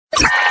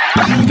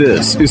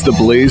This is the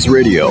Blaze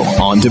Radio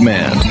On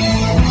Demand.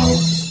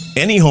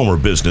 Any home or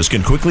business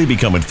can quickly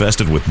become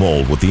infested with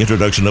mold with the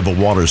introduction of a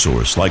water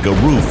source like a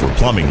roof or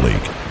plumbing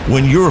leak.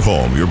 When your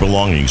home, your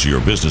belongings, or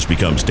your business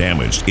becomes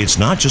damaged, it's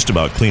not just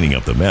about cleaning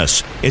up the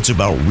mess, it's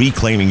about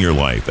reclaiming your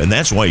life, and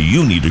that's why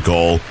you need to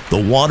call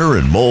the Water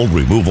and Mold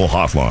Removal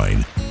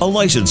Hotline. A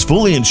licensed,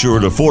 fully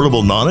insured,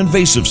 affordable,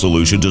 non-invasive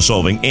solution to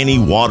solving any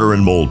water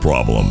and mold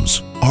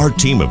problems. Our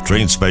team of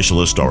trained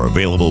specialists are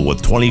available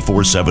with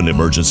 24/7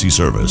 emergency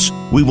service.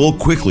 We will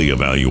quickly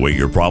evaluate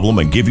your problem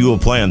and give you a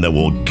plan that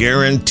will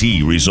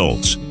guarantee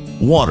results.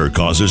 Water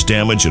causes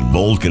damage and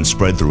mold can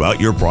spread throughout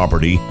your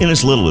property in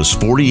as little as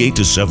 48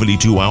 to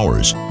 72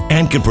 hours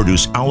and can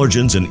produce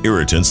allergens and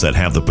irritants that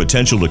have the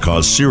potential to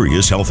cause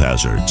serious health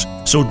hazards.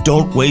 So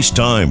don't waste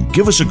time.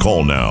 Give us a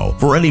call now.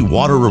 For any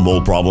water or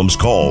mold problems,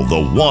 call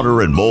the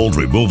Water and Mold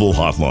Removal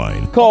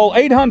Hotline. Call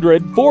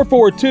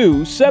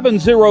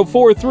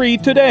 800-442-7043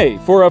 today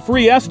for a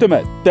free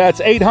estimate. That's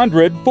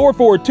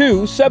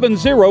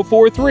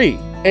 800-442-7043.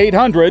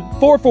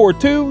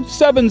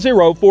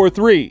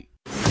 800-442-7043.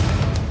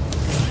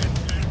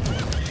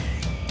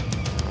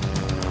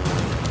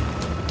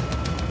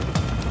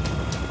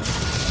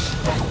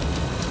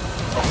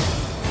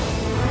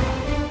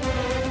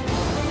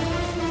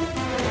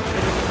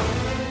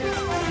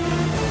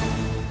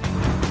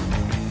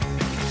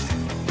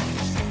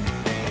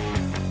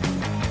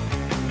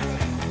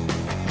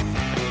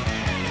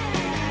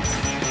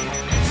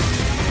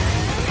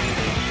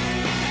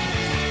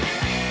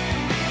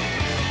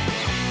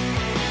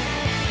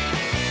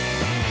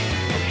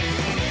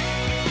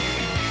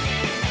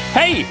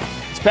 Hey,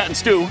 it's Pat and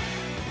Stu.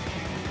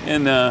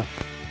 And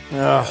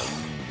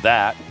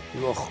that.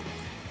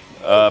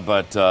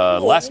 But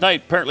last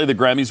night, apparently the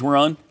Grammys were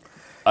on.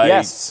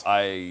 Yes.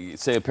 I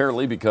say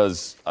apparently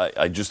because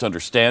I just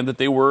understand that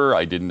they were.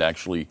 I didn't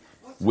actually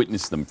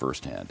witness them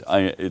firsthand.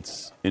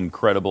 It's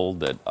incredible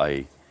that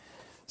I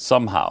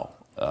somehow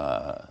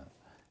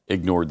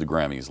ignored the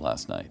Grammys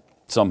last night.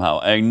 Somehow.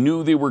 I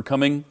knew they were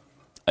coming.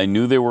 I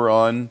knew they were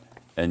on,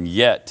 and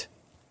yet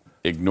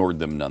ignored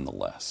them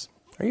nonetheless.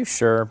 Are you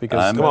sure? Because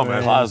I'm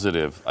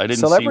positive. I didn't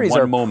see celebrities one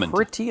are moment.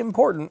 pretty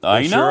important. I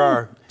know. They sure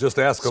are. Just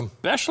ask them.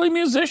 Especially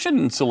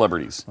musician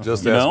celebrities.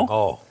 Just you ask know? them.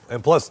 Oh,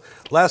 and plus,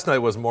 last night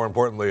was more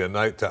importantly a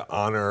night to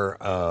honor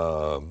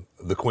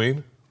the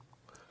Queen.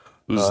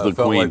 Who's the It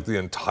felt Queen? like the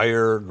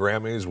entire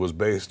Grammys was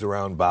based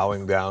around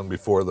bowing down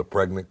before the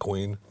pregnant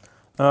Queen.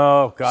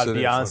 Oh, God,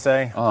 Sitting in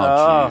Beyonce. Oh,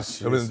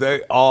 jeez. I mean,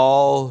 they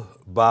all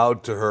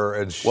bowed to her,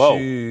 and Whoa.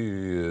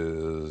 she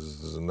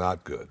is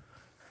not good.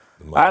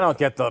 I don't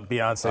get the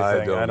Beyonce I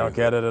thing. don't I don't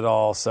get it at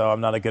all, so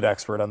I'm not a good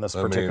expert on this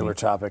particular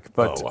topic.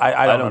 But oh, wow.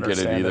 I don't don't get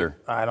it understand either.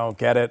 I don't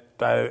get it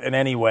in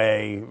any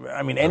way.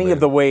 I mean, any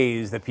of the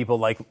ways that people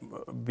like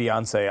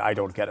Beyonce, I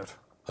don't get it.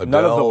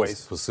 None of the ways.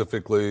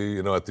 Specifically,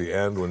 at the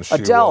end when she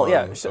Adele, won,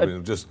 yeah. I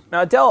mean, just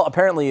Now, Adele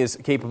apparently is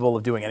capable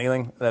of doing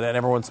anything, and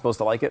everyone's supposed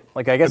to like it.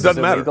 Like, I guess It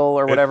doesn't it's illegal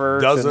matter. or whatever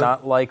It to doesn't.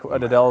 not like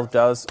what Adele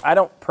does.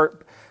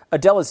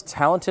 Adele is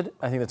talented.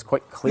 I think that's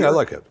quite clear. Yeah, I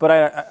like it. But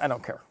I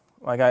don't care.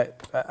 Like,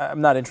 I'm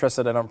not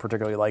interested. I don't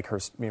particularly like her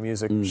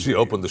music. she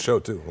opened the show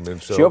too. I mean,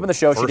 She opened the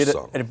show. She first did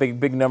song. a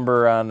big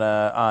number on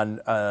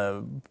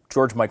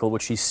George Michael,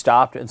 which she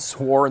stopped and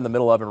swore in the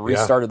middle of and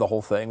restarted the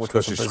whole thing, which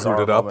was a 'cause she bizarre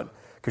screwed it up? moment.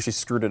 Because she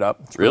screwed it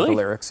up. Screwed Really? The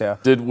lyrics, yeah.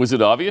 Was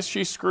it obvious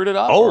she screwed it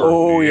up?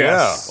 Oh,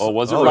 yes. yeah. Oh,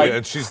 was it Oh, really? yeah,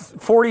 and she's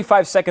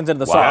 45 seconds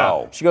into the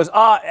Wow. song, she goes,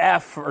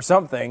 F or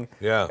something.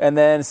 Yeah. And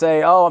then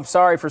say, I'm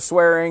sorry for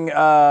swearing.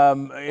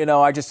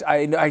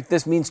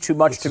 This means too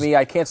much to me.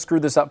 I can't screw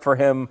this up for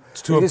him.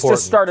 It's too Just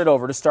important. start it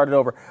over. Just start it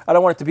over. I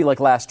don't want it to be like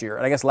last year.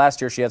 And I guess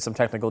last year she had some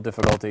technical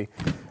difficulty.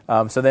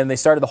 So then they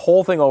started the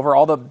whole thing over,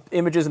 all the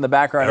images in the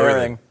background and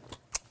Everything. everything.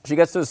 She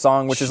gets to the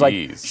song, which is like,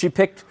 Jeez. she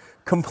picked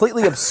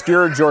completely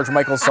obscure George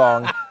Michael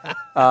song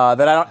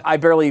that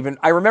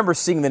I remember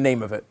seeing the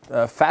name of it.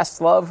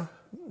 Fast Love.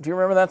 Do you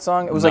remember that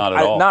song? It was Not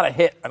at all. not a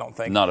hit, I don't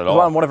think. Not at It was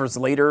all. on one of her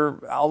later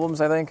albums,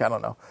 I think. I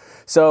don't know.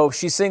 So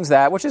she sings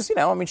that, which is,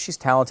 she's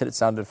talented. It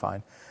sounded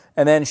fine.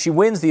 And then she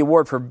wins the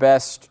award for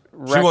best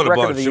she won a record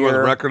bunch. of the She year.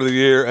 won record of the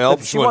year.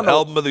 She won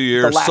album of the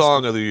year. the last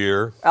Song one. of the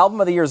year.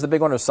 Album of the year is the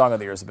big one, or song of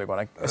the year is the big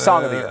one?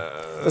 Song of the year.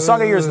 The song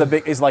of the year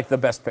is like the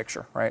best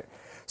picture, right?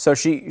 So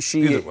she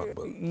Either one,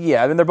 but-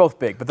 yeah, I mean they're both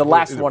big, but the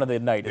last either one of the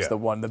night is yeah.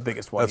 the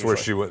biggest one. That's where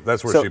usually. she went.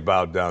 That's where So she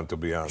bowed down to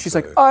Beyonce. She's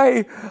like,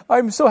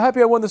 I'm so happy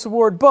I won this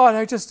award, but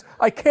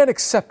I can't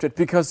accept it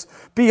because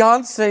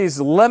Beyonce's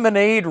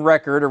Lemonade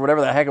record, or whatever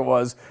the heck it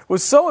was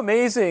so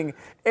amazing,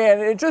 and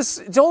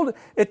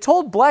it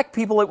told black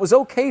people it was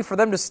okay for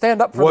them to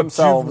stand up for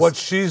themselves. What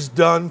she's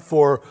done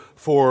for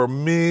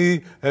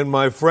me and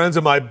my friends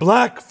and my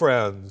black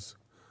friends.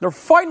 They're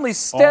finally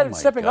my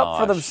stepping up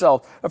for gosh.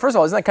 themselves. First of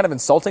all, isn't that kind of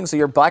insulting? So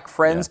your black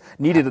friends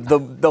needed the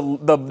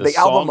song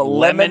album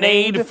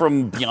Lemonade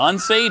from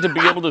Beyonce to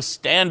be able to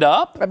stand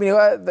up? I mean,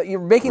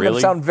 you're making them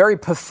Really? sound very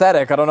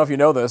pathetic. I don't know if you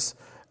know this.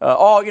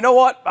 You know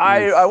what?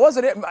 I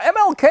wasn't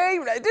MLK.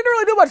 It didn't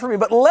really do much for me,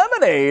 but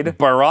Lemonade.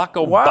 Barack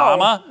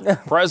Obama, Wow.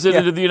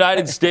 president of the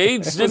United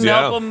States, didn't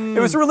help him.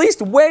 It was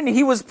released when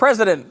he was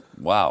president.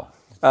 Wow.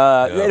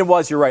 It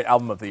was, you're right,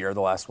 album of the year,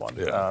 the last one.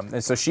 Yeah.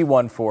 And so she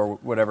won for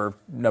whatever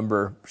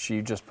number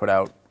she just put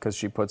out, because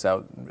she puts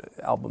out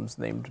albums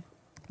named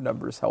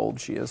numbers, how old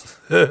she is,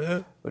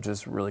 which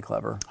is really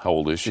clever. How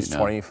old is she She's now?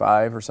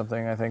 25 or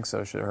something, I think.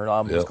 So her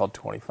album is called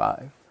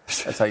 25.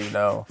 That's how you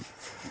know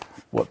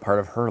what part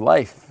of her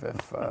life.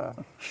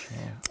 But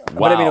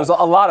I mean, it was a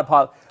lot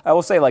of I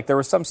will say, like, there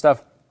was some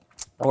stuff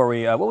where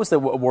we, what was the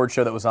award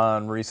show that was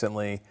on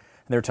recently? And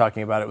they were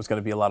talking about it was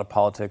going to be a lot of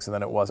politics, and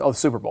then it was, the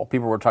Super Bowl.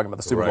 People were talking about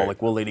the Super Bowl,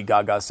 like, will Lady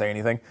Gaga say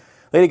anything?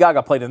 Lady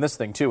Gaga played in this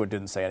thing, too, and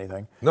didn't say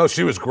anything. No,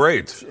 she was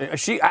great.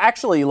 She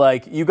actually,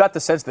 like, you got the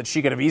sense that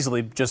she could have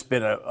easily just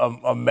been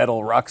a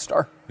metal rock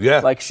star. Yeah.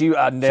 Like, she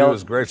nailed. She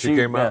was great. She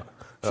came out.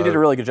 She did a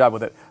really good job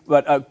with it.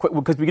 But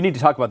because we need to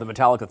talk about the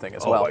Metallica thing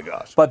as well. Oh, my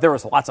gosh. But there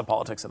was lots of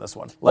politics in this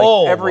one.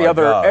 Like, every my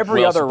other gosh.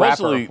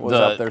 rapper was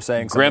up there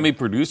saying something. Grammy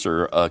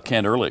producer,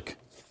 Ken Ehrlich,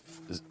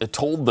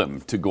 told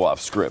them to go off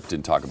script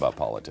and talk about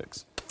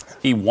politics.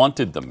 He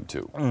wanted them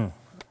to.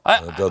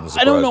 That doesn't surprise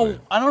I don't know. me.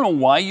 I don't know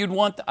why you'd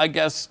want, I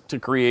guess, to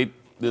create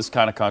this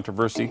kind of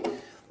controversy,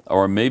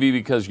 or maybe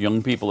because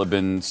young people have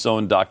been so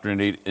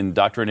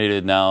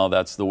indoctrinated now.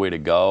 That's the way to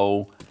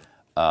go.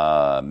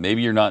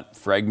 Maybe you're not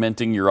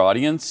fragmenting your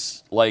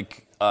audience.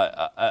 Like,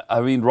 I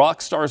mean,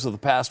 rock stars of the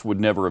past would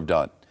never have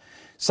done.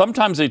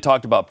 Sometimes they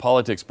talked about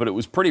politics, but it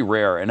was pretty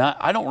rare. And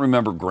I don't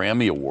remember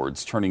Grammy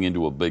Awards turning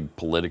into a big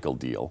political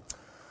deal.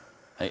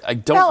 I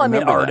don't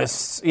remember that.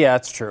 Artists. Yeah,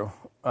 it's true.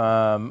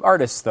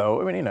 Artists,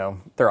 though, I mean, you know,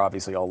 they're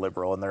obviously all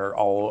liberal and they're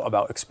all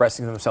about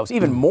expressing themselves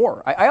even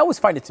more. I always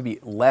find it to be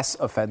less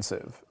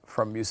offensive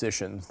from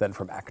musicians than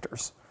from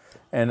actors.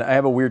 And I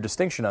have a weird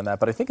distinction on that,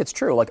 but I think it's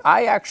true. Like,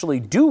 I actually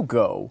do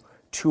go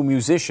to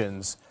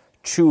musicians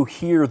to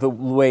hear the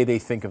way they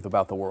think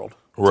about the world.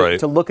 Right.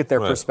 To look at their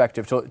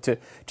perspective,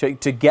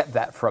 to get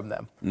that from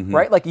them,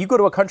 right? Like, you go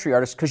to a country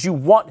artist because you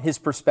want his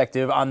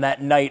perspective on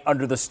that night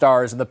under the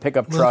stars in the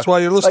pickup truck. That's why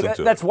you're listening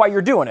to it. That's why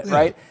you're doing it,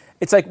 right?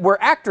 It's like, we're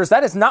actors.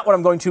 That is not what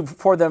I'm going to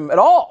for them at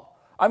all.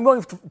 I'm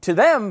going to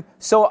them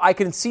so I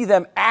can see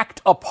them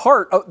act a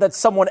part that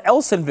someone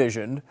else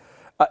envisioned.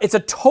 It's a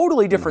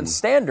totally different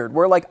standard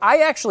where, like, I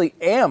actually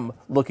am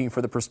looking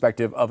for the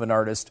perspective of an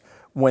artist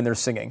when they're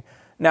singing.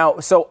 Now,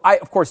 so I,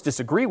 of course,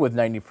 disagree with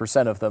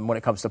 90% of them when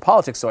it comes to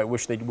politics, so I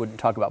wish they wouldn't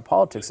talk about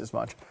politics as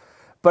much.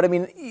 But, I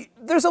mean,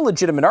 there's a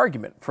legitimate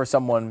argument for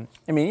someone.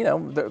 I mean, you know,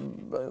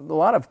 a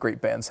lot of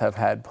great bands have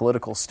had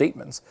political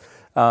statements.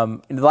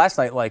 Last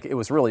night, like, it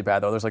was really bad,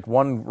 though. There's, like,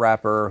 one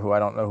rapper who I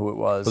don't know who it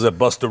was. Was it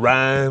Busta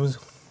Rhymes?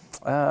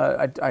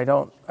 I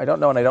don't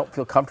know, and I don't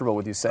feel comfortable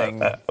with you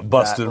saying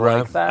Busted that, Rhyme?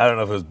 like that. I don't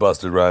know if it was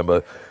Busted Rhyme,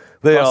 but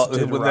they all,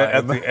 Busted at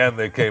Rhyme. the end,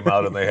 they came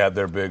out and they had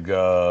their big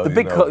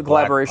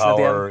collaboration at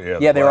the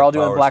end. Yeah, they were all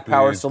doing Black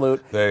Power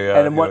salute. They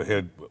And then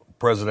hit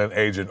President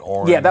Agent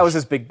Orange. Yeah, that was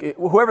his big.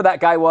 Whoever that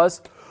guy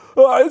was.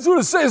 I just want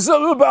to say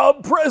something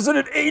about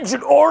President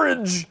Agent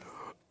Orange.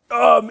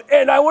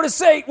 And I want to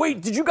say,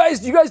 wait, you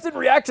guys didn't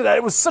react to that.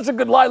 It was such a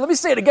good line. Let me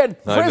say it again.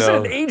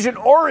 President Agent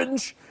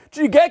Orange.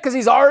 Did you get? Because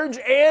he's orange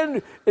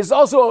and it's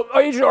also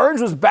Agent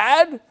Orange was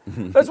bad.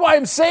 That's why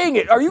I'm saying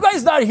it. Are you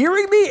guys not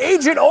hearing me?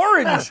 Agent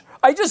Orange.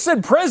 I just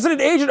said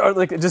President Agent Orange.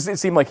 Like, it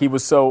seemed like he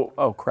was so.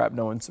 Oh crap!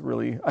 No one's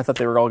really. I thought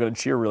they were all going to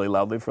cheer really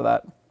loudly for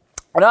that.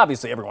 And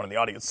obviously, everyone in the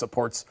audience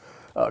supports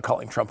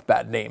calling Trump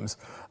bad names.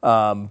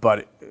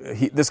 But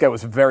this guy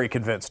was very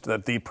convinced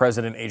that the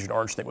President Agent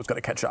Orange thing was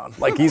going to catch on.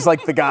 Like, he's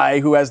like the guy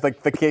who has the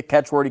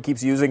catchword he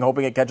keeps using,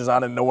 hoping it catches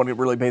on and no one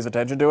really pays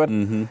attention to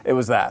it. It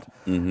was that.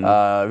 He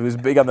was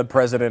big on the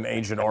President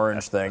Agent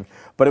Orange thing.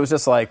 But it was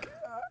just like,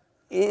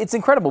 it's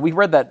incredible. We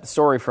read that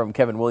story from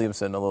Kevin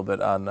Williamson a little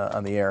bit on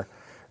the air.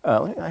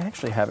 I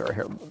actually have it right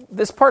here.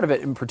 This part of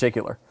it in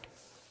particular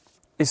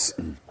is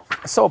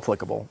so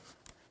applicable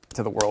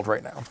to the world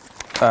right now.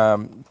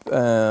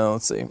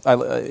 Let's see.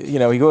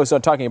 He goes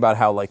on talking about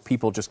how, like,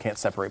 people just can't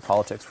separate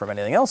politics from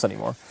anything else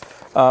anymore,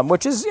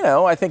 which is,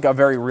 I think a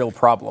very real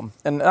problem,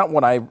 and not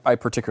one I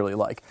particularly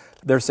like.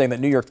 They're saying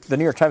that the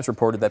New York Times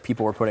reported that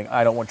people were putting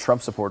 "I don't want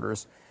Trump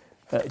supporters"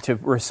 to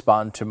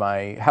respond to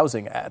my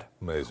housing ad.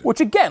 Amazing.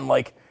 Which, again,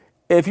 like,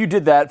 if you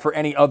did that for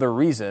any other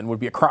reason, would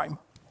be a crime,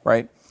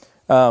 right?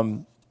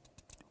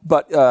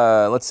 But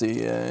let's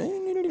see.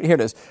 Here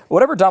it is.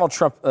 Whatever Donald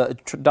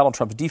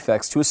Trump's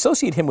defects, to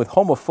associate him with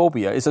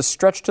homophobia is a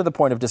stretch to the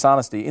point of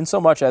dishonesty, in so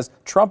much as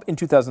Trump in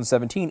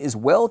 2017 is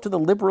well to the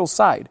liberal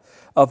side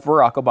of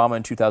Barack Obama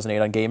in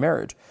 2008 on gay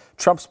marriage.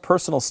 Trump's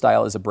personal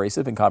style is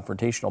abrasive and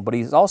confrontational, but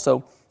he's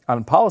also,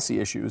 on policy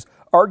issues,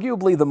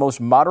 arguably the most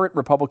moderate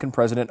Republican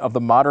president of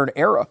the modern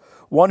era,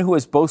 one who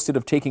has boasted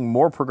of taking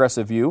more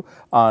progressive view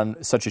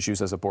on such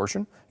issues as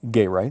abortion,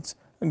 gay rights,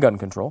 gun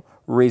control,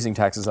 raising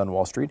taxes on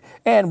Wall Street,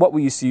 and what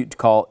we used to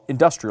call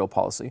industrial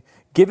policy.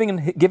 Given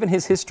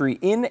his history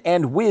in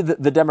and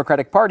with the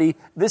Democratic Party,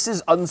 this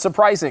is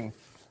unsurprising.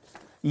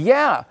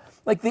 Yeah,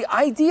 like the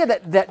idea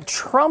that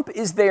Trump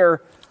is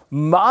there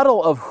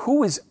model of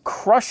who is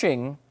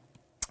crushing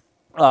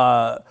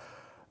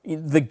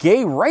the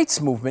gay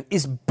rights movement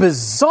is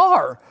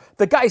bizarre.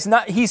 The guy's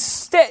not. He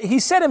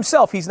said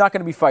himself he's not going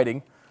to be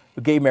fighting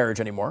gay marriage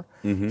anymore.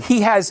 Mm-hmm.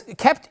 He has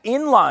kept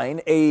in line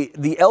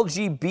the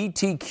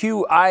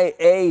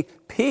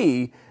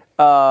LGBTQIAP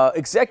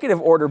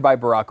executive order by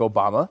Barack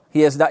Obama.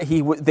 He has not.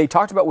 They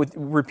talked about with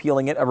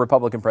repealing it. A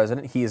Republican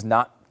president. He is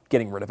not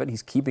getting rid of it.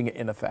 He's keeping it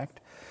in effect.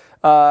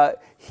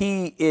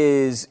 He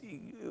is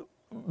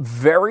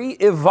very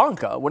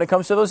Ivanka when it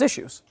comes to those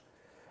issues,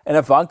 and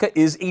Ivanka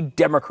is a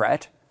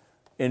Democrat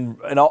in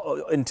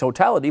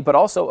totality, but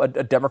also a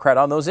Democrat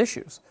on those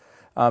issues.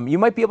 You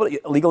might be able to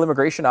legal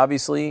immigration.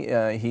 Obviously,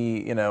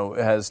 he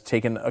has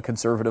taken a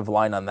conservative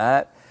line on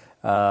that.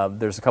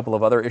 There's a couple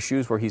of other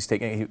issues where he's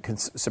taking.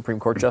 Supreme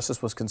Court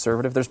justice was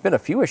conservative. There's been a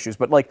few issues,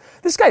 but like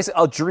this guy's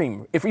a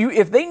dream.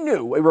 If they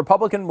knew a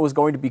Republican was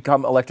going to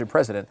become elected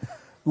president,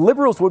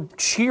 liberals would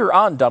cheer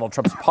on Donald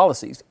Trump's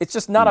policies. It's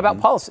just not about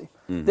policy.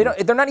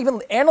 Mm-hmm. They're not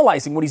even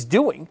analyzing what he's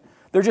doing.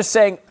 They're just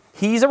saying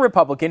he's a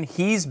Republican,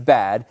 he's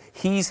bad,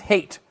 he's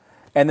hate,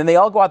 and then they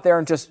all go out there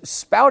and just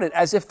spout it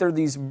as if they're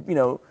these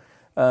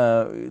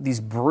these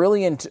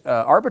brilliant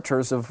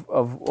arbiters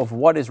of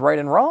what is right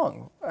and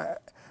wrong. Why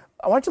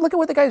don't you look at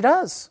what the guy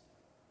does?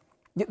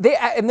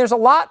 And there's a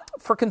lot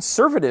for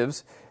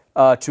conservatives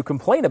to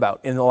complain about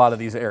in a lot of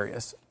these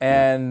areas.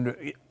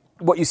 And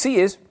what you see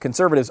is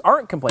conservatives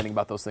aren't complaining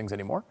about those things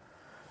anymore.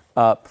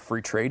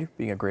 Free trade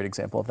being a great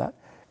example of that.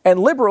 And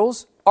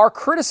liberals are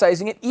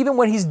criticizing it even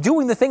when he's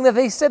doing the thing that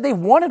they said they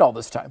wanted all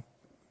this time.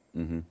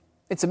 Mm-hmm.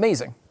 It's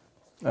amazing.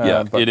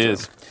 It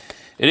is.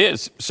 It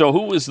is. So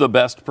who was the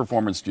best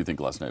performance, do you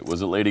think, last night?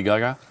 Was it Lady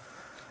Gaga?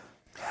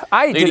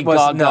 Lady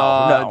Gaga.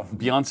 No.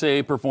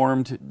 Beyonce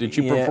performed. Did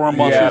she perform?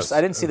 Yes,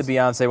 I didn't see the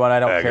Beyonce one. I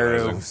don't care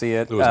to see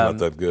it. It was not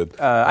that good.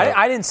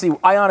 I didn't see.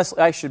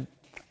 I should.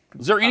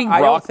 Is there any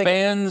rock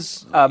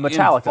bands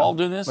involved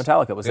in this?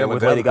 Metallica was there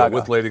with Lady Gaga.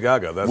 With Lady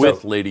Gaga.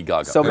 Lady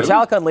Gaga. So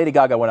Metallica and Lady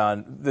Gaga went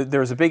on. There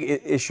was a big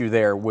issue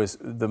there. Was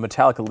the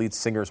Metallica lead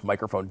singer's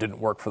microphone didn't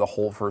work for the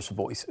whole verse,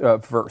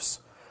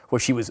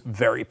 which she was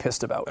very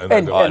pissed about,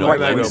 and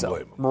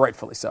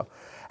rightfully so.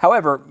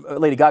 However,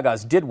 Lady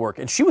Gaga's did work,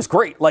 and she was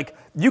great. Like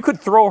you could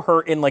throw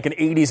her in like an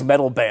 '80s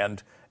metal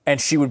band,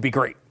 and she would be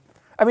great.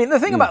 I mean, the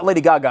thing about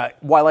Lady Gaga,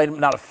 while I'm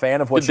not a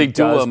fan of what she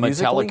does musically... Did they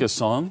do a Metallica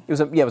song? It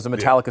was a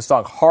Metallica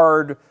song.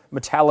 Hard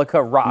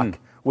Metallica rock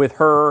with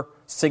her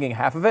singing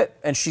half of it,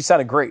 and she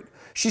sounded great.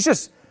 She's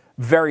just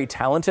very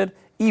talented,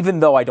 even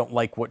though I don't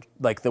like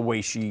the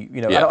way she, I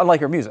don't like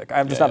her music.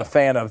 I'm just not a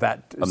fan of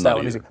that style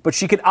of music. But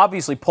she could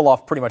obviously pull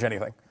off pretty much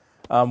anything,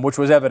 which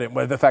was evident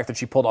with the fact that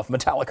she pulled off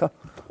Metallica.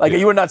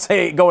 You would not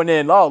say going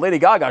in, oh, Lady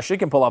Gaga, she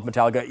can pull off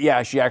Metallica.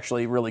 Yeah, she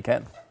actually really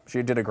can.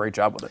 She did a great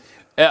job with it.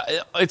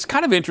 It's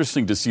kind of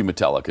interesting to see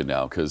Metallica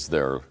now because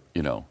they're,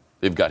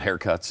 they've got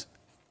haircuts.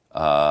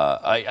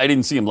 I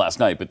didn't see them last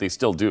night, but they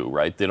still do,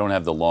 right? They don't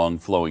have the long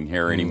flowing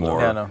hair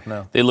anymore. Yeah,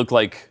 no. They look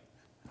like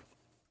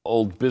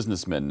old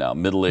businessmen now,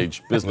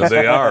 middle-aged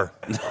businessmen. They are.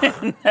 I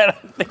think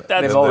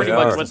that's pretty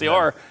much what they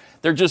are.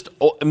 They're just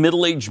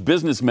middle-aged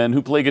businessmen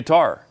who play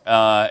guitar.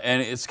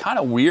 And it's kind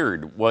of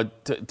weird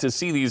to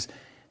see these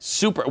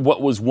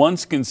what was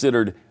once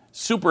considered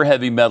super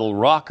heavy metal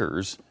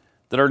rockers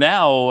that are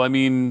now,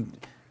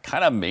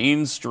 kind of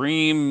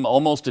mainstream,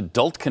 almost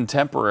adult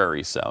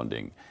contemporary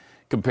sounding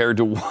compared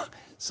to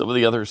some of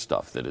the other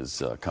stuff that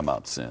has come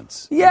out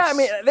since. Yeah,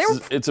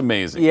 it's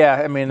amazing.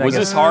 Yeah, was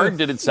this hard?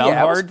 Did it sound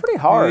hard? It was pretty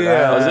hard.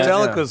 Yeah,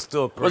 Metallica's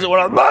still great. Was it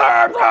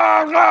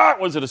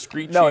was it a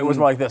screeching? No, it was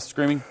more like this.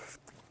 Screaming?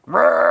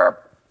 You're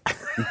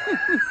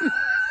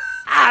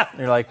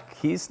like,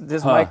 his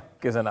mic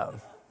isn't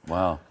on.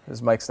 Wow.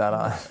 His mic's not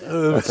on.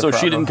 So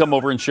she didn't come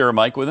over and share a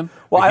mic with him?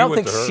 Well, I don't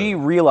think she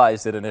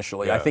realized it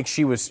initially. Yeah. I think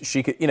she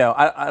could,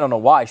 I don't know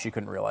why she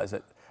couldn't realize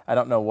it. I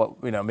don't know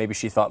what, maybe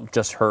she thought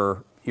just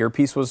her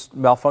earpiece was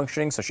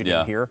malfunctioning, so she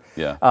didn't hear.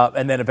 Yeah.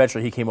 And then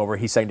eventually he came over,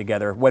 he sang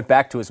together, went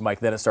back to his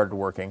mic, then it started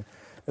working.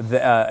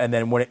 And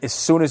then as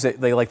soon as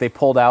they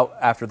pulled out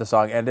after the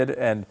song ended,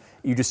 and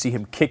you just see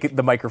him kick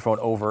the microphone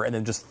over and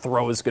then just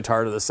throw his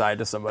guitar to the side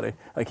to somebody.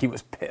 Like he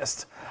was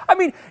pissed.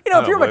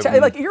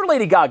 If you're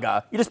Lady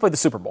Gaga, you just played the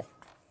Super Bowl.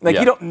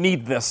 You don't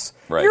need this.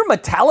 Right. You're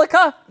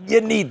Metallica,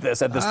 you need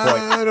this at this point.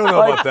 I don't know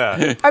about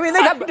that. I don't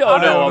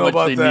know how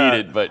much they need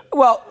it, but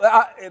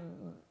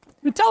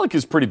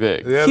Metallica's pretty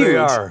big. Yeah, huge, they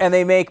are. and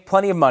they make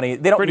plenty of money.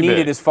 They don't need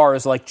it as far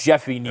as like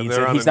Jeffy needs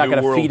it. He's not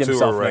going to feed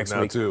himself next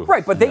week. Too.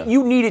 Right, but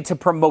you need it to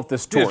promote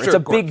this tour. Yeah, it's a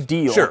big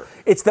deal. Sure.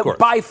 It's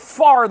by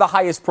far the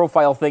highest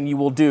profile thing you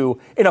will do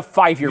in a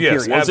 5-year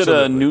period. Was it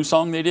a new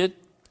song they did?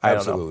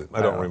 Absolutely.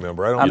 I don't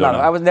remember.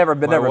 I was never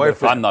been a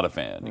fan. I'm not a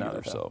fan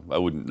either, so I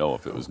wouldn't know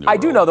if it was new. I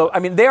do know though.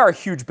 They are a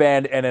huge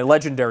band and a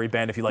legendary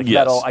band if you like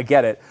metal. I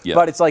get it,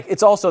 but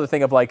it's also the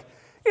thing of like,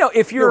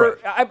 if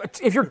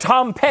you're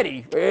Tom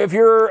Petty, if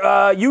you're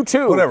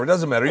U2, whatever, it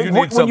doesn't matter. You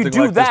when need something you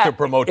do like that, this to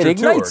promote it your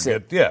ignites tour.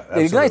 it. Yeah,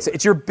 it ignites it.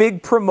 It's your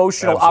big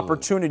promotional Absolutely.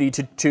 opportunity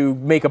to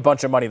make a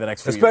bunch of money the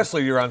next few years.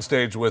 Especially you're on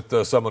stage with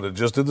someone that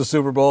just did the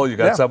Super Bowl. You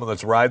got someone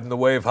that's riding the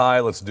wave high.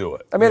 Let's do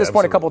it. I made this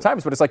point a couple of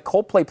times, but it's like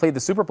Coldplay played the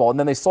Super Bowl, and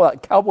then they sold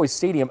out Cowboy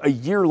Stadium a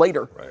year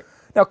later. Right.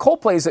 Now,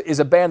 Coldplay is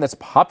a band that's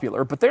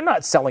popular, but they're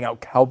not selling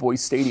out Cowboy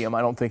Stadium,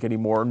 I don't think,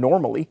 anymore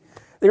normally.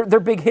 Their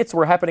big hits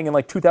were happening in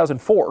like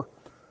 2004.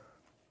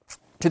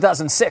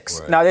 2006.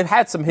 Right. Now, they've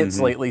had some hits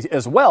lately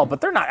as well,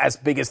 but they're not as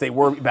big as they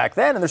were back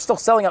then, and they're still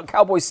selling out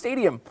Cowboy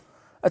Stadium.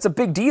 That's a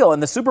big deal,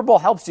 and the Super Bowl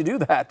helps you do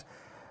that.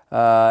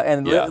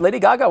 Lady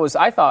Gaga was,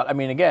 I thought,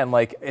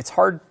 it's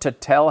hard to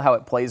tell how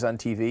it plays on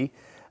TV,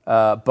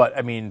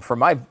 but, from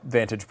my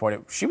vantage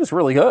point, she was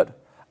really good.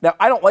 Now,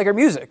 I don't like her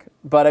music,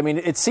 but,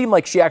 it seemed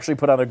like she actually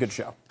put on a good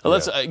show. Well,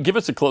 let's give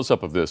us a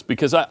close-up of this,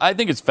 because I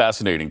think it's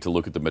fascinating to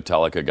look at the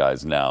Metallica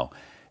guys now.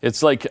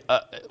 It's like...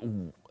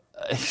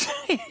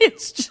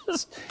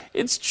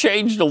 it's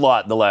changed a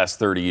lot in the last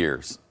 30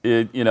 years.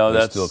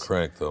 That's still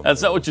crank though.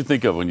 That's not what you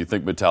think of when you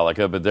think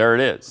Metallica, but there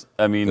it is.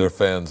 Their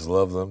fans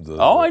love them.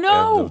 I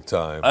know. End of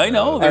time. I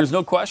know. There's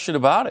no question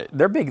about it.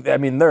 They're big.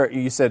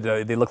 You said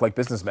they look like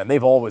businessmen.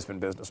 They've always been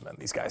businessmen.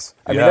 These guys.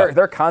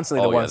 They're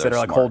constantly the ones that are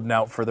like smart. holding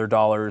out for their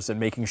dollars and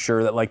making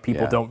sure that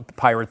people don't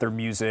pirate their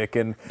music.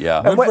 And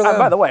for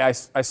by the way, I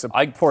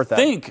support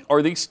that.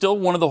 Are they still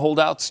one of the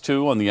holdouts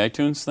too on the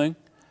iTunes thing?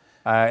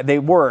 They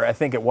were, I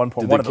think, at one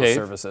point, one of those cave?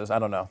 services. I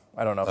don't know. If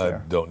I don't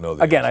know.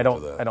 The Again, answer I to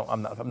that.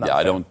 I'm not. Yeah,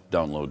 I don't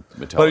download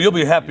Metallica. But you'll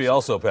be happy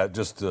also, Pat.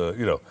 Just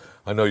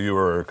I know you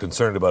were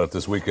concerned about it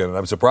this weekend, and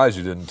I'm surprised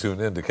you didn't tune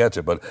in to catch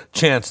it. But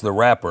Chance the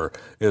Rapper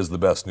is the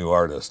best new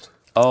artist.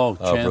 Oh,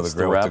 for Chance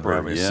the Rapper.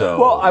 Grammy. Yeah. So,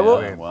 Well, I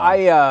will.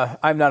 Wow.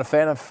 I'm not a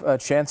fan of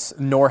Chance,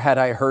 nor had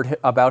I heard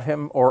about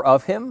him or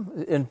of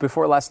him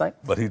before last night.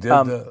 But he did.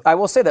 I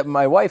will say that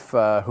my wife,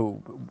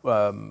 who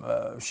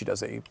she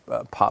does a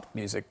pop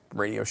music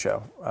radio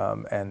show,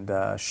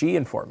 and she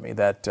informed me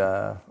that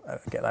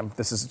again,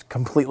 this is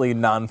completely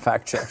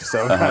non-fact check.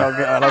 So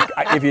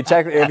if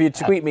you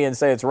tweet me and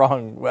say it's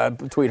wrong,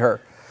 tweet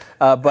her.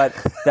 But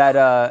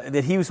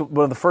that he was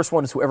one of the first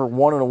ones who ever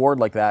won an award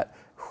like that,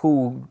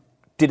 who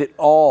did it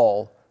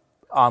all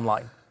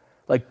online,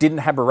 didn't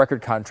have a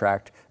record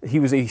contract.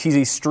 He's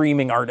a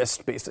streaming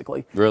artist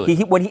basically. Really?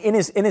 When he in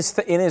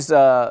his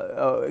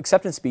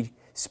acceptance speech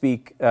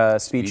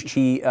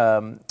he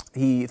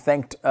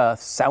thanked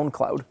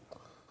SoundCloud.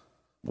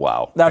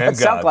 Wow. Now And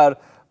SoundCloud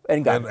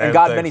and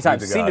God many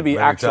times to seem God to be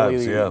many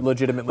actually times,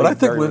 legitimately. But I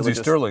think very Lindsey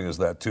religious. Sterling is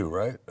that too,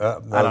 right?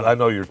 I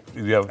know you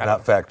have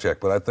not fact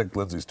checked, but I think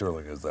Lindsey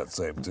Sterling is that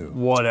same too.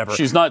 Whatever.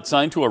 She's not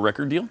signed to a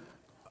record deal?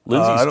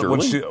 Lindsey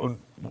Sterling?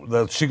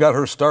 She got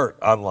her start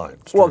online.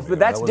 Well, streaming, but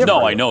that's and different.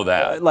 No, I know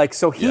that.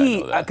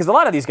 Because a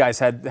lot of these guys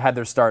had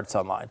their starts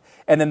online,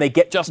 and then they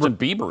get Justin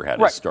Bieber had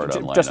his start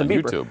online Justin on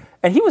Bieber. YouTube.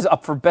 And he was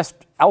up for best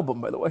album,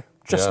 by the way.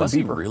 Justin Was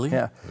he Bieber. really?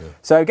 Yeah.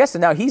 So I guess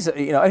now he's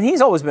and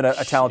he's always been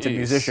a talented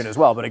musician as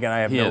well. But again, I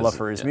have no love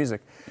for his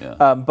music.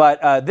 Yeah.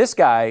 But this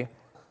guy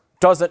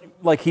doesn't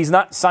he's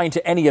not signed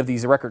to any of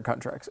these record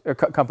contracts or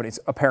companies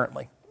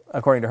apparently.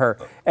 According to her.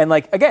 And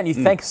again, you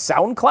thank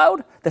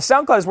SoundCloud? The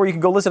SoundCloud is where you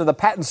can go listen to the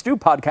Pat and Stu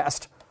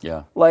podcast.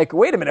 Yeah. Wait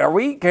a minute,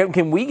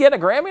 can we get a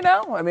Grammy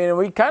now?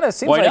 We kind of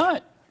seems Why like...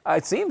 not?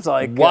 It seems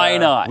like... Why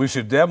not? We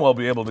should damn well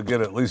be able to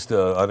get at least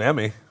an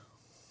Emmy.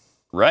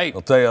 Right.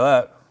 I'll tell you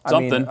that.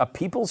 Something. a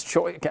People's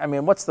Choice...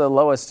 what's the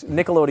lowest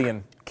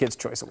Nickelodeon Kids'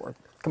 Choice Award?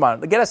 Come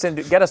on, get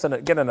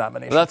a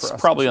nomination. That's for us.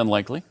 probably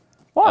unlikely.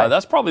 Why?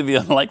 That's probably the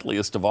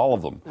unlikeliest of all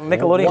of them.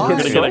 Nickelodeon Why?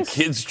 Kids' Going to Choice?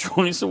 get a Kids'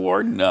 Choice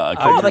Award? No.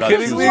 Oh, the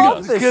kids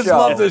love this Kids show.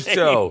 love this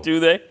show. Do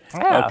they?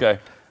 Yeah. Okay.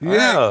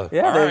 Yeah.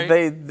 Yeah, All right.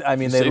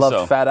 they say loved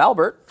so. Fat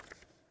Albert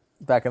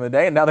back in the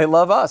day, and now they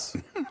love us.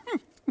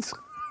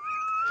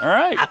 All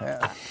right.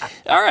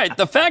 All right.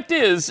 The fact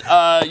is,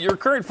 your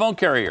current phone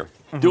carrier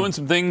doing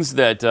some things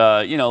that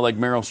like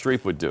Meryl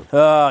Streep would do.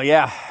 Oh,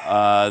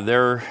 yeah.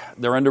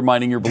 They're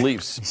undermining your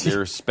beliefs.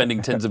 They're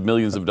spending tens of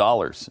millions of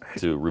dollars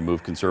to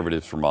remove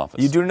conservatives from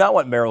office. You do not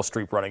want Meryl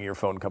Streep running your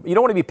phone company. You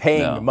don't want to be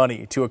paying No.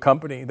 money to a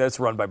company that's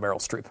run by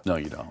Meryl Streep. No,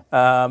 you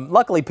don't.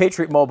 Luckily,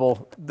 Patriot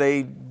Mobile,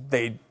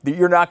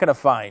 you're not going to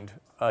find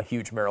a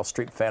huge Meryl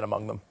Streep fan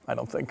among them, I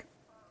don't think.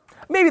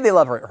 Maybe they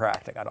love her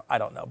acting. I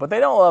don't know. But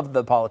they don't love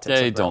the politics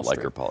They of Meryl don't like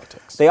Streep. her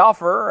politics. They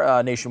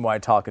offer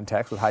nationwide talk and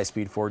text with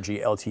high-speed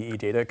 4G LTE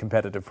data at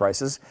competitive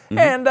prices.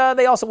 And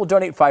they also will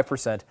donate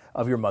 5%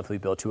 of your monthly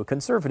bill to a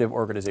conservative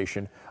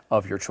organization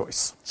of your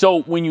choice.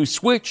 So when you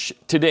switch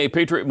today,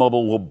 Patriot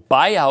Mobile will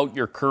buy out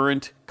your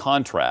current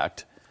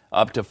contract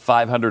up to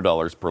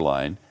 $500 per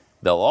line.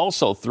 They'll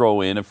also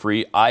throw in a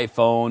free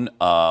iPhone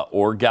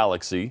or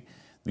Galaxy,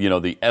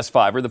 the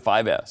S5 or the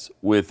 5S,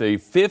 with a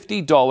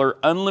 $50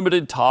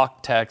 unlimited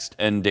talk, text,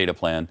 and data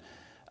plan.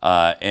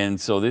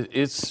 And so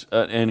it's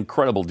an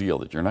incredible deal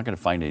that you're not going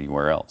to find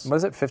anywhere else. What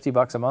is it,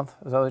 $50 a month?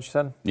 Is that what you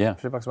said? Yeah.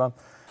 $50 a month?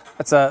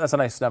 That's a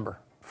nice number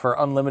for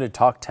unlimited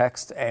talk,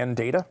 text, and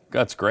data.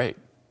 That's great.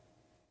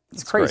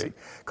 It's crazy.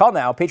 great. Call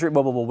now. Patriot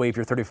Mobile will waive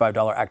your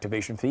 $35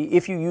 activation fee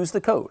if you use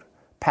the code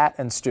Pat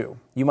and Stu.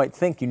 You might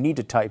think you need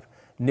to type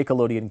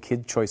Nickelodeon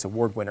Kid Choice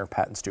Award winner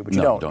Pat and Stu, but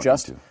you don't.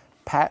 Just need to.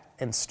 Pat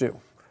and Stu.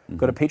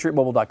 Go to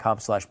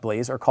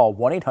patriotmobile.com/blaze or call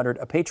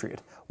 1-800-A-PATRIOT.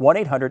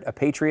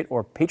 1-800-A-PATRIOT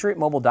or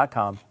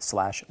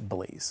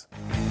patriotmobile.com/blaze.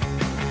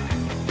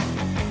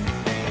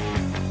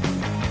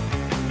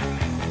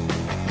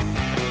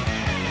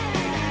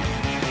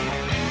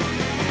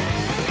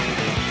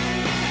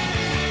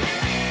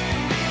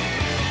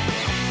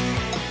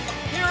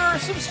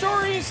 Some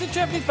stories that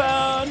Jeffy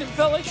found and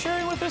felt like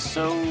sharing with us,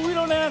 so we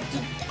don't have to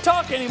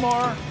talk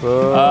anymore.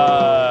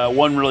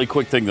 One really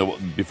quick thing though,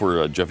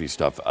 before Jeffy's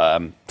stuff.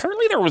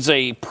 Apparently, there was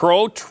a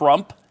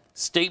pro-Trump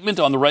statement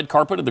on the red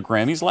carpet of the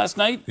Grammys last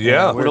night.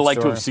 Yeah. Would have liked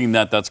to story. have seen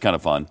that. That's kind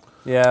of fun.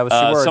 Yeah, but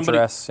she wore a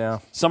dress. Yeah.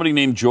 Somebody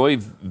named Joy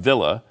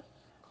Villa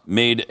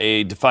made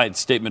a defiant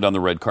statement on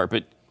the red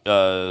carpet.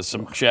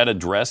 She had a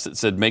dress that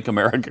said "Make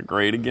America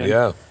Great Again."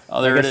 Yeah.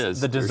 Oh, there it is.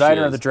 The There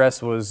designer she of the is.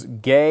 dress was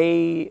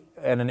gay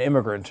and an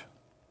immigrant.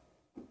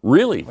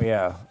 Really?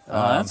 Yeah.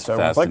 That's so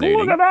everyone's like, fascinating.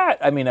 look at that.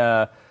 I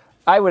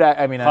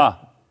mean,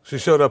 She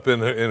showed up in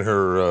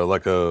her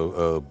like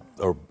a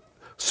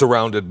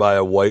surrounded by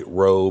a white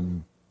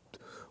robe,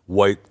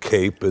 white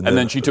cape, and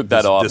then she took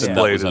that off and that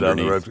displayed was it on the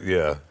underneath. red.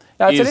 Yeah.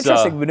 now, it's an is,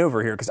 interesting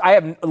maneuver here because I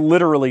have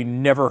literally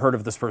never heard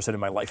of this person in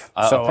my life.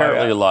 So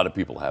apparently, a lot of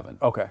people haven't.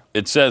 Okay.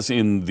 It says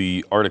in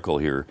the article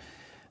here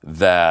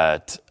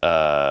that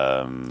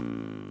very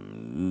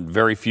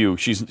few.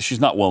 She's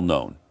not well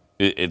known.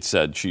 It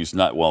said she's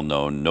not well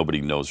known.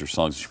 Nobody knows her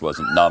songs. She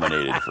wasn't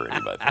nominated for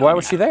anybody. Why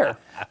was she there?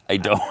 I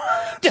don't.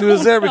 She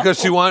was there because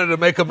she wanted to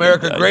make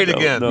America great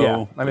again. No,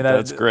 Yeah, I mean,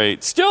 that's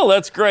great. Still,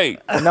 that's great.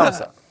 No,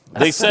 it's not.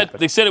 They said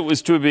it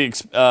was to be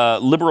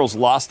liberals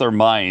lost their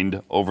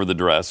mind over the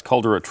dress,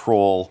 called her a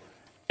troll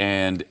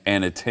and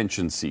an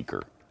attention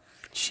seeker.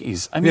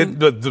 Jeez, I mean,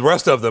 The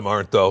rest of them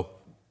aren't, though.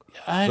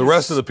 The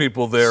rest of the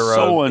people there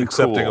so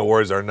accepting uncool.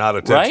 awards are not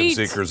attention Right?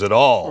 seekers at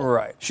all.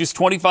 Right. She's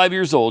 25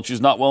 years old.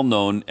 She's not well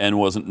known and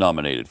wasn't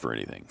nominated for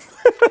anything.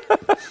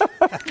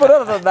 But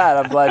other than that,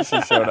 I'm glad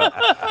she showed up.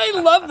 I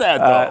love that,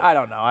 though. I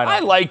don't know. I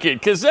like it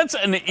because that's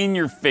an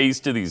in-your-face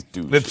to these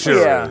dudes. It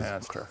sure Yeah, is.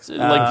 that's true.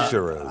 Like,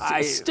 Sure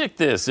is. stick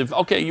this. If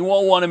you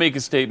won't want to make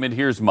a statement,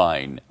 here's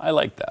mine. I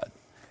like that.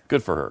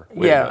 Good for her.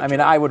 Way to Yeah, go, I mean,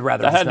 Joy. I would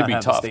rather That just had to not be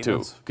have the tough too,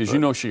 statements. because you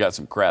know she got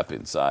some crap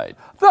inside.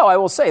 Though I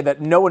will say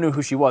that no one knew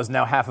who she was.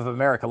 Now half of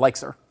America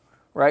likes her,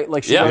 right?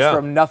 Like she Yeah. goes Yeah.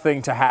 from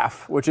nothing to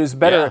half, which is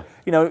better.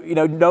 Yeah.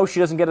 No, she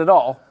doesn't get it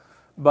all,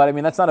 but I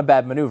mean that's not a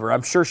bad maneuver.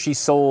 I'm sure she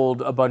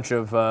sold a bunch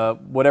of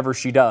whatever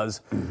she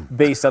does,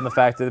 based on the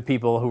fact that the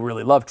people who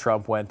really love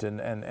Trump went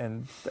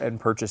and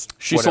purchased.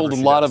 She whatever sold a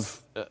she lot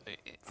does. of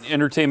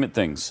entertainment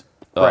things.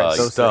 Right,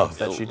 those stuff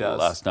things that she does.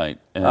 last night,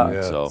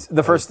 and so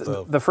The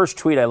first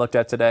tweet I looked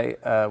at today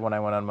when I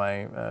went on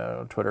my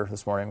Twitter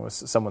this morning was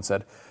someone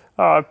said,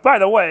 by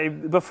the way,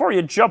 before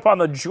you jump on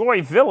the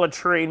Joy Villa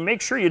train,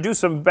 make sure you do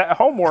some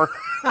homework.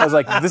 I was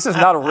like, this is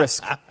not a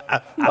risk.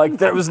 Like,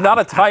 there was not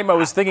a time I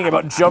was thinking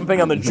about jumping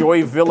on the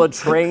Joy Villa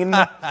train.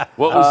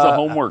 what was the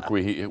homework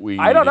we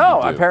I don't needed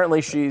know. to do?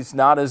 Apparently, she's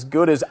not as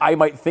good as I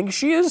might think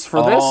she is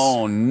for this.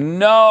 Oh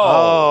no!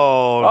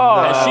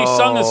 Oh, Has she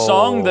sung a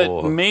song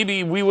that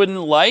maybe we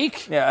wouldn't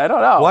like? Yeah, I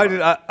don't know. Why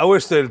did I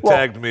wish they'd have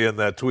tagged me in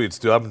that tweet,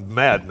 Stu. I'm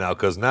mad now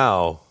because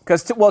now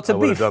Because to I be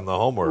would have done the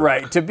homework.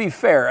 right, to be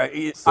fair, I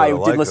did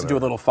liking listen to a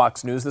her. little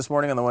Fox News this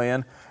morning on the way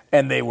in,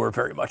 and they were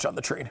very much on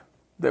the train.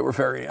 They were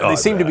very. I they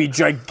seemed to bet. be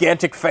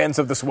gigantic fans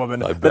of this woman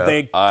that bet.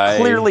 they I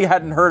clearly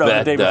hadn't heard of the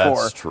bet day that's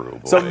before. true,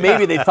 boy. So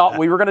maybe they thought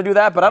we were going to do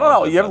that, but I don't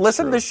know. bet You ever that's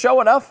listen to true. this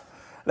show enough?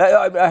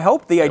 I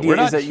hope the idea We're is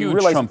not that you huge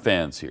realize. Trump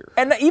fans here.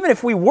 And even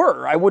if we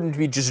were, I wouldn't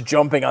be just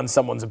jumping on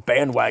someone's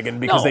bandwagon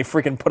because No. they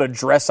freaking put a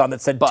dress on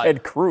that said But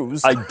Ted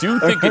Cruz. I do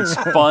think it's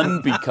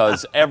fun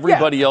because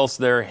everybody else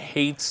there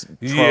hates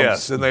Trump's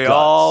Yes, and they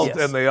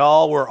guts.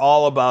 all were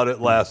all about it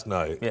last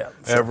night. Yeah,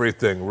 sure.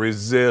 Everything.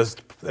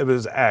 Resist. It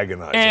was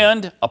agonizing.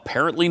 And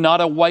apparently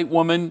not a white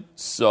woman,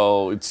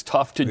 so it's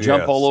tough to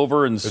jump Yes, all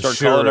over and it start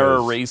sure calling her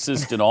a is.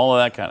 racist and all of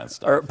that kind of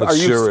stuff. Are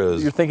you? sure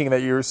is. You're thinking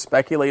that you're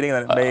speculating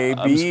that it may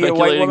I'm be a white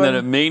speculating woman.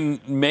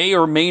 that it may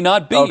or may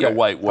not be Okay. a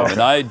white woman.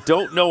 I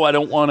don't know. I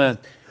don't want to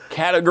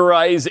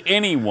categorize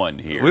anyone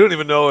here. we don't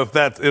even know if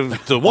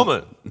it's a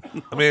woman.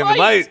 I mean, Right. it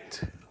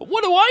might.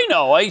 What do I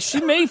know?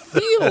 She may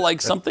feel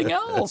like something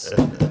else.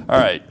 All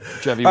right,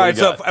 Jeffy, All what right,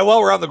 do you so got?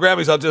 while we're on the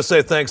Grammys, I'll just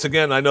say thanks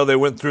again. I know they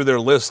went through their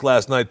list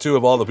last night, too,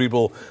 of all the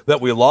people that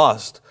we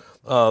lost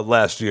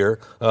last year,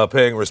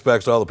 paying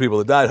respects to all the people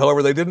that died.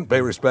 However, they didn't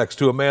pay respects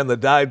to a man that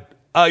died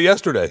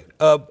yesterday,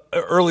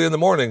 early in the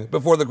morning,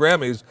 before the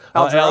Grammys.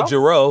 Al Al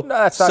Jarreau, No,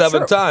 that's not true.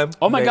 7-time.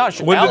 Oh my gosh,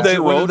 When Al did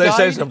Jarreau they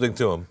say died? something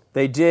to him?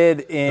 They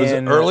did in. Was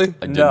it early?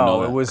 I didn't No,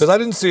 know that. it was. Because I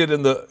didn't see it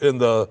in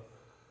the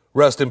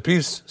Rest in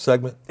Peace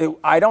segment.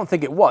 I don't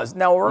think it was.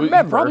 Now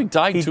remember, probably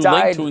died he too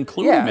late to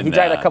include him in he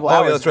died that. a couple Oh,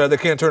 hours. yeah, that's right. They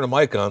can't turn a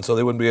mic on, so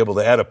they wouldn't be able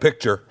to add a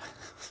picture.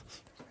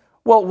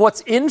 Well,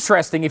 what's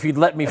interesting, if you'd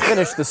let me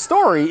finish the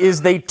story,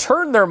 is they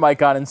turned their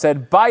mic on and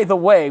said, by the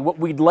way, what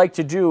we'd like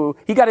to do,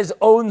 he got his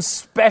own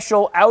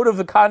special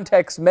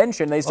out-of-the-context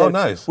mention. They said,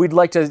 nice. We'd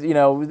like to,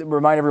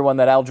 remind everyone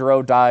that Al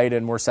Jarreau died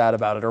and we're sad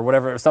about it, or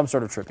whatever, some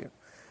sort of tribute.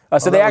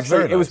 So they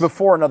actually, it was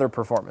before another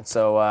performance.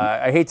 So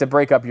I hate to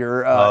break up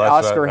your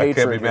Oscar hatred.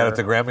 I can't be mad at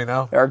the Grammy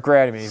now? Or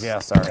Grammys, yeah,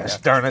 sorry. Gosh,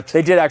 darn it.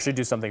 They did actually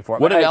do something for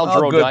him. What did Al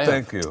Jarreau die of?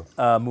 Thank you.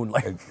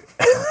 Moonlight.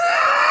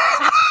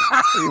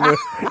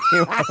 He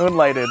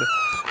moonlighted.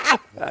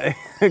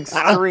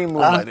 Extreme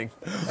moonlighting.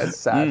 That's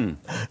sad.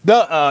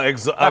 No,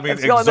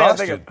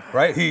 exhaustion,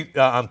 right? He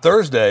on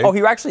Thursday. Oh,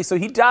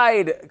 he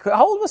died.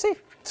 How old was he?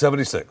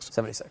 76.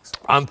 76.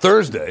 On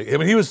Thursday,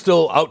 he was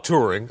still out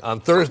touring. On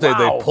Thursday,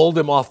 Wow. they pulled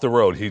him off the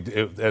road.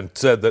 And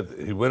said that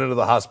he went into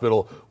the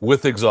hospital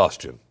with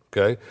exhaustion.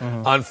 Okay.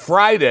 Mm-hmm. On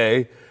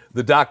Friday,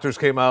 the doctors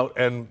came out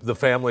and the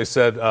family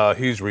said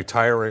he's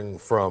retiring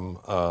from.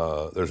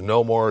 There's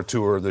no more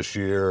tour this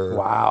year.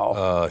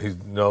 Wow.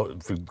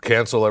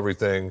 Cancel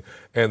everything.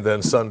 And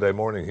then Sunday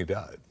morning, he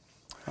died.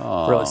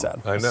 Really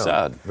sad. I know.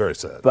 Sad. Very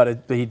sad. But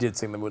he did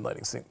sing the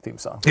moonlighting theme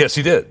song. Yes,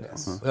 he did.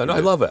 Yes. I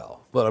love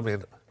Al, but I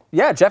mean.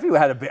 Yeah, Jeffy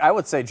I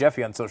would say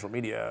Jeffy on social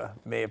media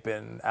may have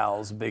been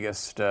Al's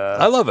biggest.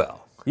 I love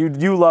Al.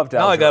 You loved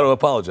Al. Now I got to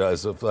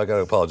apologize. I got to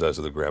apologize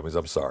to the Grammys.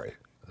 I'm sorry.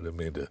 I didn't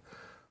mean to.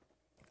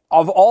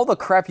 Of all the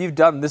crap you've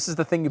done, this is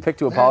the thing you picked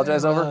to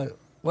apologize over?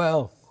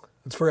 Well,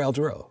 it's for Al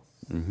Jarreau.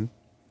 Mm-hmm.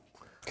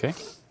 Okay.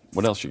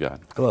 What else you got?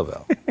 I love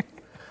Al.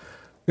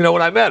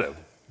 When I met him.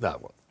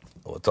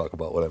 We'll talk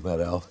about when I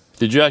met Al.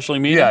 Did you actually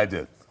meet him? Yeah, I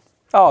did.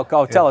 Oh,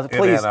 tell us, In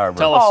please. Ann Arbor.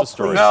 Tell us the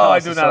story. please. No, Tell I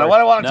us do the not. story. What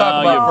do I want to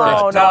talk No,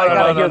 about first? No, I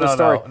gotta hear the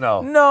story.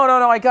 No.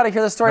 No, I gotta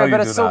hear the story. No, I bet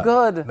you it's do so not.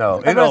 good. No.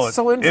 I bet No, it's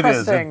so it is.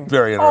 interesting. It's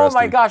very Oh my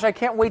interesting. gosh, I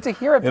can't wait to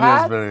hear it, It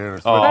Pat. is very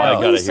interesting. Oh, I Pat,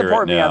 gotta please hear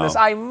support it me on now. this.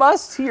 I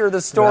must hear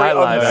the story I of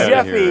gotta hear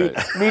Jeffy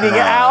it. meeting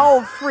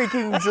Al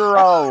freaking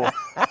Jarreau.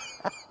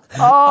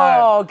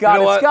 Oh God, You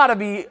know it's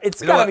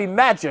what? gotta be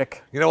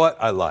magic. You know what?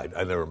 I lied.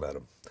 I never met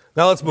him.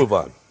 Now let's move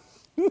on.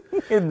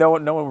 No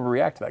one will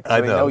react to that because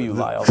I they know. know you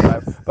lie all the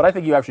time. But I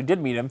think you actually did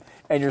meet him,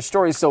 and your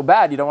story's so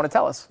bad you don't want to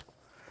tell us.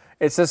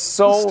 It's just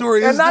so. The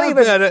story and is not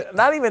bad.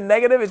 Not even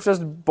negative. It's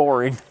just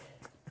boring.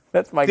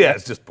 That's my Yeah, guess.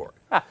 it's just boring.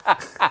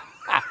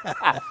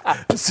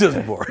 It's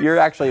just boring. You're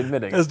actually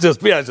admitting. It's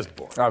just boring.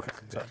 Okay.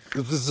 Sorry.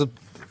 This is a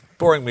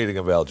boring meeting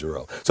of Al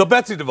Jarreau. So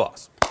Betsy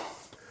DeVos,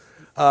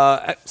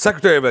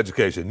 Secretary of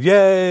Education.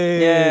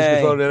 Yay! Yay.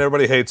 She's voted in.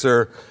 Everybody hates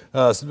her.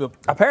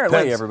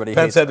 Apparently everybody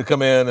Pence hates had her. to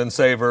come in and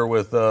save her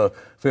with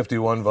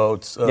 51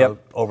 votes Yep.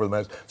 over the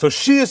match. So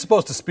she is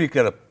supposed to speak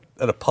at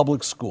a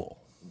public school.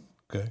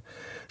 Okay,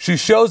 she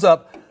shows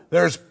up.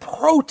 There's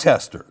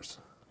protesters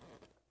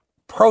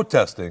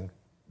protesting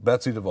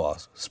Betsy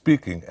DeVos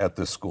speaking at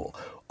this school.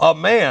 A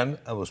man,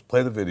 I will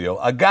play the video,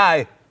 a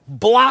guy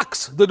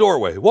blocks the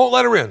doorway, won't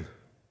let her in.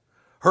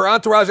 Her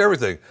entourage,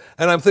 everything.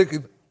 And I'm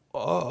thinking,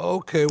 oh,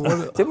 okay.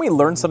 What, Didn't we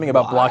learn something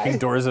about Why? blocking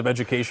doors of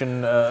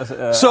education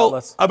so,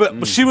 outlets?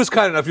 but she was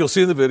kind enough, you'll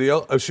see in the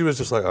video, she was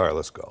just like, all right,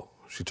 let's go.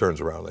 She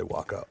turns around and they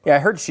walk out. Yeah, I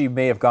heard she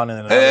may have gone in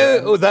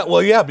another.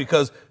 Well, yeah,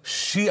 because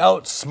she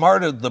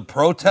outsmarted the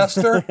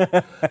protester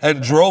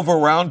and drove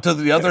around to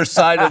the other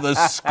side of the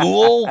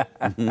school.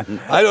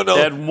 I don't know.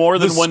 They had more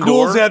than one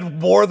schools door? had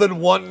more than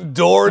one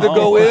door to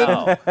go in.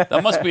 Wow.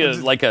 That must be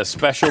like a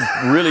special,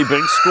 really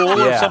big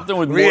school or Yeah. something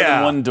with more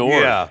than one door.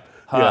 Yeah.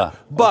 Huh. Yeah.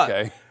 But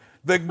Okay.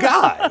 the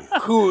guy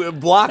who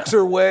blocks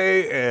her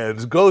way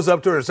and goes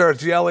up to her and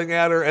starts yelling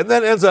at her and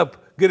then ends up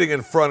getting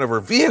in front of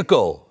her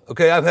vehicle.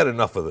 Okay, I've had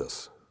enough of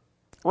this.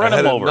 Run I've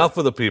him had over. enough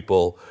of the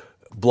people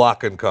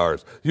blocking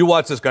cars. You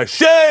watch this guy.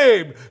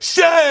 Shame!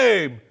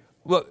 Shame!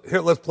 Look, here,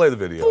 let's play the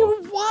video.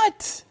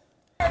 What?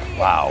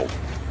 Wow.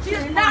 She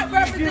does not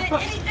represent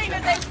anything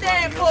that they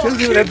stand for. She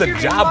doesn't even have the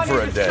Give your job money for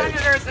a to day.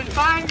 Senators and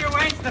find your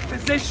way to the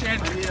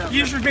position.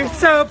 You should be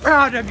so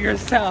proud of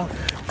yourself.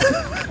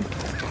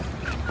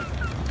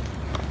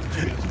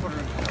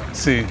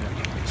 See,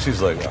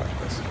 she's like, all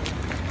right,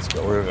 let's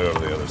go. We're going to go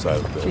to the other side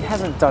of the She building.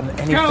 hasn't done Go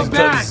anything.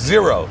 back.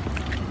 Zero.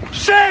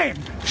 Shame!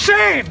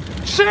 Shame!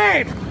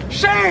 Shame!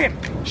 Shame!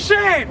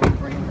 Shame!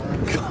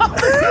 What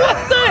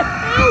the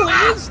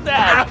hell is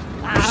that?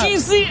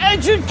 She's the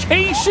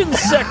education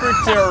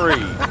secretary.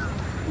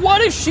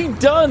 What has she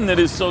done that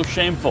is so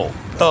shameful?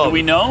 Oh. Do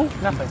we know?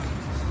 Nothing.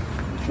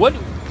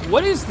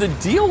 What is the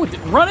deal with it?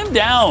 Run him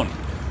down.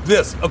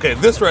 This right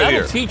That'll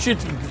here. teach you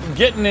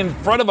getting in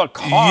front of a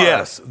car.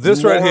 Yes,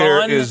 this right here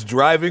Moron. is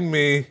driving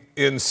me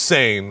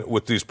insane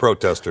with these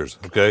protesters.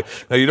 Okay,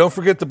 now you don't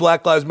forget the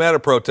Black Lives Matter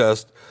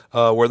protest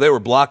where they were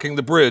blocking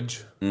the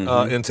bridge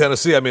in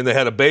Tennessee. I mean, they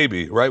had a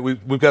baby, right?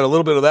 We've got a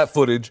little bit of that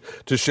footage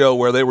to show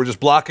where they were just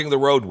blocking the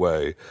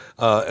roadway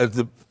as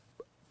the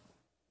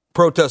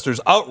protesters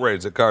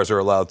outraged that cars are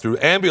allowed through.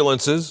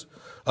 Ambulances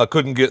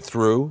couldn't get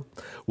through.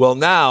 Well,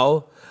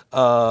 now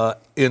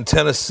in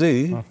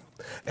Tennessee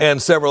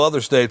and several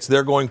other states,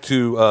 they're going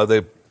to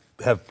they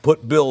have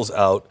put bills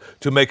out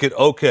to make it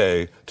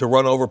okay to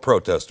run over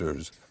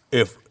protesters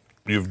if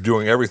you're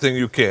doing everything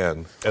you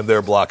can, and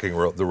they're blocking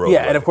the road.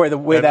 Yeah, and of course, the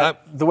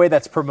way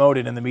that's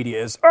promoted in the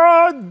media is,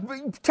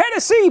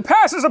 Tennessee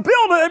passes a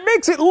bill that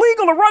makes it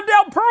legal to run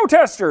down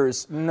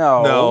protesters.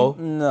 No.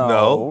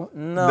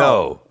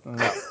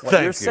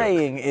 What you're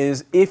saying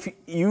is, if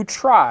you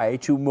try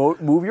to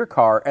move your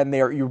car and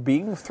you're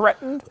being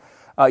threatened,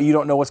 you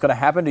don't know what's going to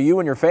happen to you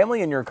and your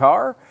family in your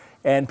car,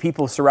 and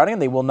people surrounding them,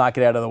 they will not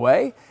get out of the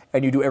way,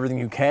 and you do everything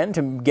you can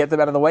to get them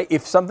out of the way.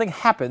 If something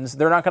happens,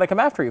 they're not going to come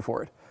after you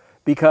for it,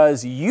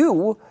 because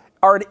you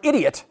are an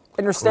idiot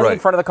and you're standing in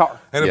front of the car.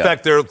 And in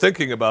fact, they're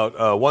thinking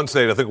about, one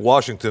state, I think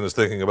Washington is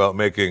thinking about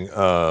making,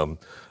 calling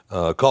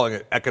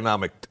it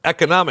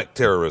economic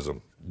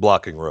terrorism,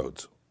 blocking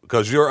roads.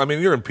 Because you're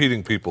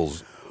impeding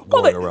people's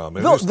going around.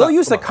 They'll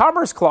use the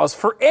Commerce Clause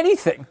for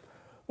anything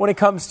when it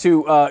comes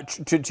to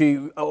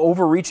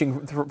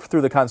overreaching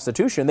through the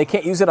Constitution. They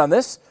can't use it on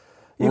this.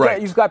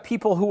 You've got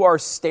people who are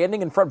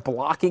standing in front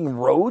blocking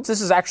roads. This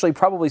is actually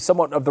probably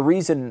somewhat of the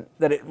reason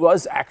that it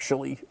was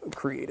actually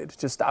created,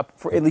 to stop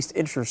for at least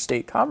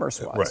interstate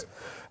commerce-wise. Right.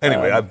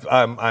 Anyway,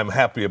 I'm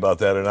happy about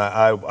that, and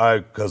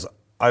because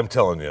I'm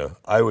telling you,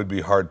 I would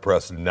be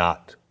hard-pressed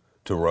not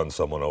to run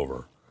someone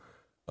over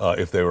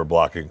if they were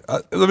blocking.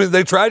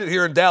 They tried it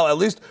here in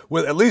Dallas,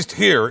 at least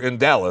here in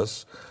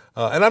Dallas.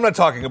 And I'm not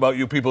talking about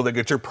you people that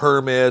get your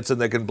permits and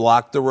they can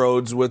block the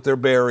roads with their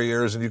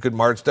barriers and you can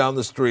march down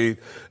the street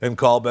and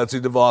call Betsy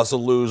DeVos a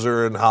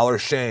loser and holler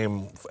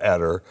shame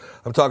at her.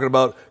 I'm talking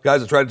about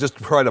guys that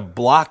try to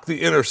block the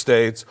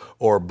interstates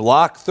or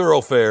block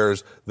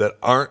thoroughfares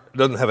that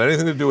doesn't have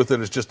anything to do with it.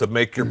 It's just to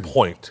make your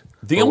point,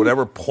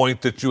 whatever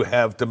point that you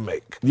have to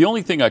make. The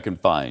only thing I can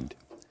find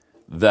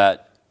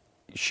that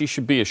she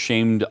should be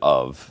ashamed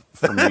of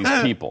from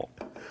these people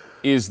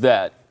is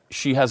that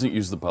she hasn't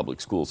used the public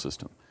school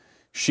system.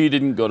 She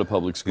didn't go to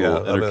public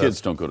school, and her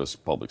kids don't go to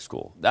public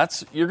school.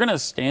 You're going to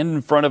stand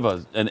in front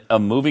of a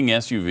moving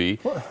SUV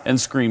and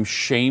scream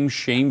shame,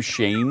 shame,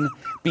 shame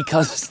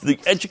because the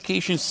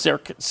education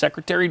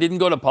secretary didn't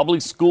go to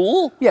public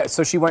school? Yeah,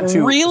 so she went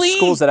to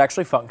schools that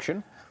actually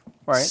function.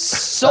 Right.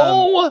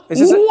 So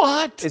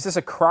Is this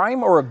a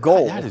crime or a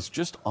goal? That is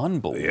just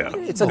unbelievable.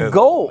 Yeah. It's a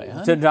goal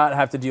to not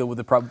have to deal with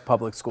the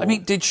public school. I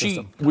mean,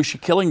 was she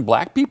killing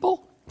black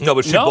people? No,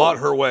 but she bought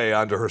her way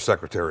onto her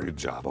secretary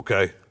job,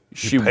 okay?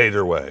 She paid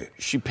her way.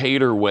 She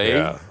paid her way?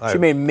 Yeah. She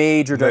made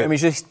major donors. I mean,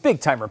 she's a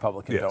big-time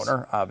Republican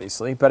donor,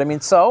 obviously. But, I mean,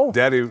 so...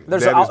 Daddy's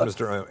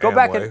Mr. Go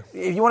back, and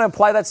if you want to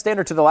apply that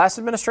standard to the last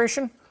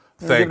administration,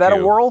 give that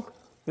a whirl,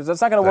 because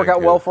that's not going to work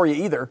out well for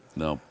you either.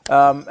 No.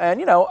 And,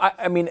 you know,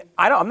 I'm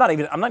not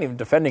even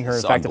defending her.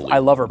 In fact, I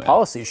love her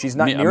policy. She's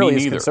not nearly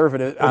as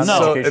conservative on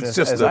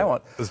education as I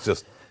want. It's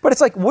just... But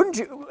it's like, wouldn't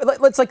you...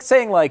 It's like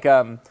saying, like,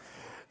 the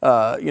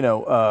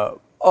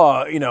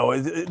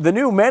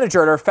new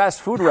manager at our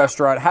fast food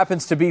restaurant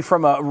happens to be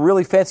from a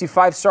really fancy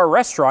 5-star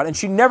restaurant, and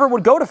she never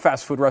would go to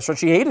fast food restaurants.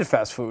 She hated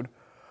fast food.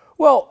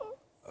 Well,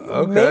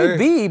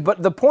 maybe,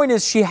 but the point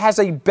is she has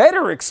a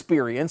better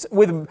experience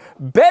with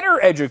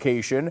better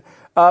education.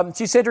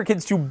 She sent her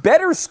kids to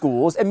better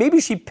schools, and maybe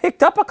she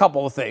picked up a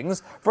couple of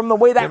things from the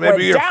way that went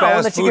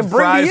down that she can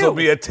bring to you. Maybe your fast food fries will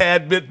be a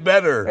tad bit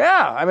better.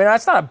 Yeah, I mean,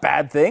 that's not a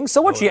bad thing.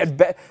 So what she had,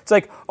 it's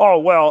like,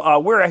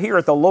 we're here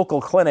at the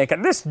local clinic,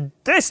 and this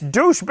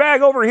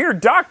douchebag over here,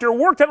 doctor,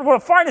 worked at the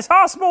finest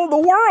hospital in the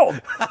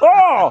world.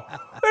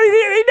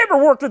 He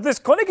never worked at this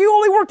clinic. He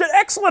only worked at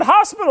excellent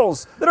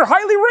hospitals that are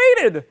highly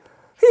rated.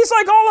 He's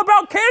like all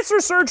about cancer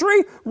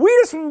surgery. We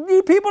just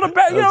need people to,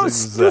 do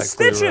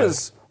stitches.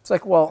 Right. It's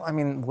like, well, I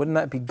mean, wouldn't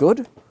that be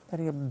good? That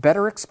he had a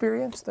better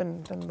experience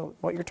than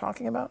what you're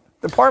talking about?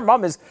 The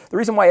problem is the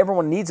reason why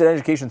everyone needs an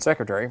education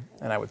secretary,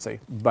 and I would say,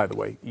 by the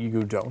way,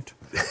 you don't.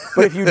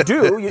 But if you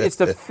do, it's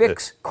to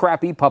fix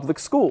crappy public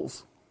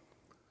schools.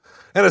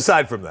 And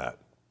aside from that,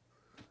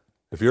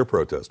 if you're a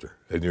protester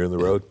and you're in the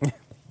road,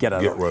 get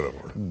out of the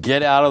way.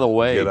 Get out of the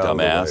way,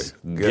 dumbass.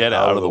 Get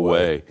out of the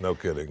way. No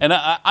kidding. And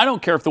I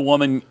don't care if the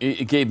woman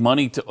gave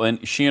money to,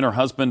 and she and her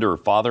husband or her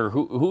father.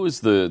 Who is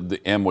the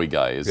Amway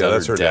guy? Is that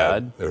that's her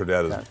dad? Her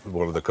dad is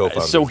one of the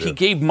co-founders. So he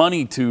gave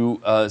money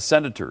to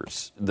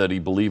senators that he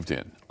believed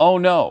in. Oh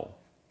no.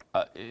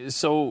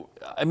 So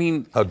I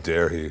mean, how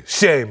dare he?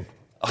 Shame.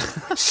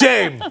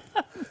 Shame.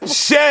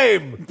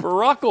 Shame.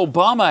 Barack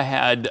Obama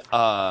had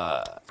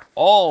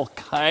all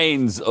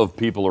kinds of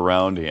people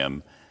around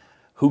him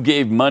who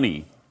gave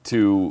money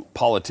to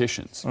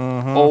politicians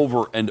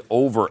over and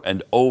over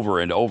and over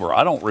and over.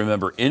 I don't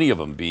remember any of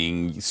them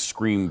being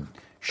screamed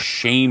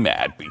shame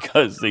at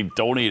because they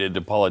donated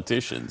to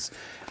politicians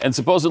and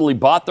supposedly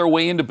bought their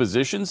way into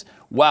positions.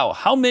 Wow,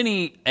 how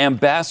many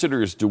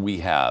ambassadors do we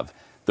have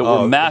that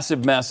were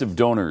massive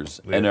donors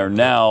and are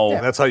now...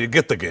 Yeah. That's how you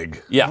get the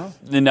gig. Yeah,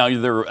 and now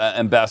they're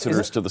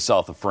ambassadors to the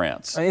south of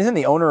France. And isn't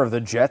the owner of the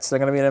Jets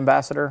going to be an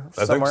ambassador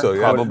somewhere? I think so,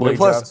 yeah. Probably.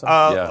 Plus,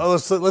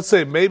 let's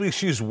say maybe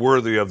she's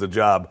worthy of the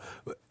job,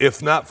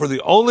 if not for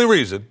the only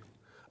reason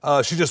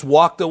she just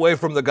walked away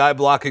from the guy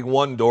blocking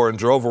one door and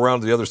drove around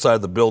to the other side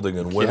of the building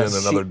and went in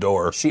another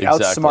door. She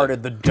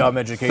outsmarted the dumb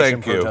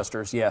education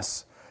protesters.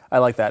 Yes, I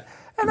like that.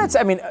 And that's,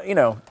 I mean,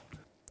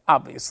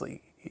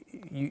 obviously...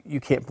 you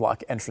can't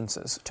block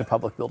entrances to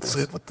public buildings.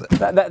 What the-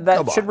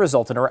 That should on.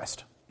 result in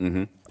arrest.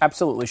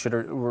 Absolutely should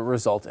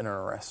result in an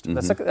arrest.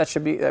 That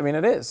should be. I mean,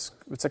 it is.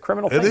 It's a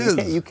criminal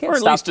thing. You can't Or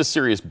at stop. least a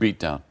serious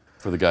beatdown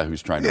for the guy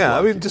who's trying to Yeah,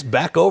 I block mean, just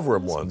back over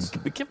him once.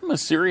 you. Give him a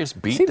serious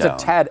beatdown. Seems a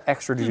tad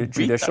extrajudicial.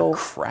 Beat the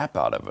crap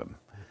out of him.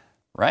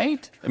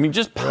 Right? I mean,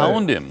 just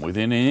pound him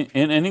within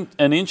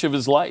an inch of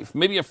his life,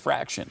 maybe a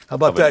fraction. How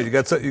about of that?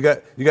 an You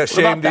got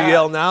shame to that?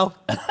 yell now?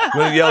 You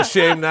want to yell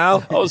shame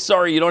now? Oh,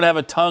 sorry, you don't have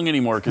a tongue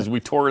anymore because we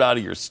tore it out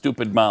of your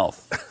stupid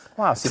mouth.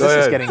 Wow, see, Go this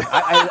is ahead. getting.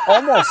 I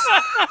almost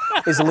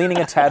is leaning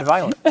a tad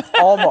violent.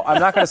 Almost. I'm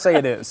not going to say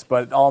it is,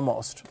 but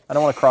almost. I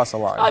don't want to cross a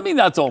line. I mean,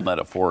 that's all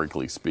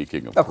metaphorically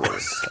speaking, of course.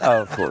 course.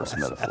 Of course,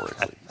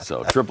 metaphorically.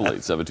 So,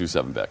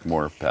 888-727-BECK.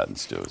 More Pat and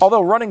Stu's.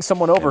 Although running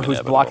someone over who's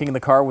Inevitable. blocking the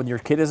car when your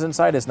kid is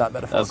inside is not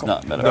metaphorical.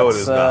 That's not No, metaphorical.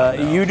 it is not.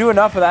 no. You do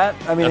enough of that.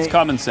 I mean, That's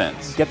common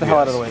sense. get the hell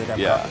out of the way of the damn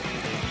Yeah. car.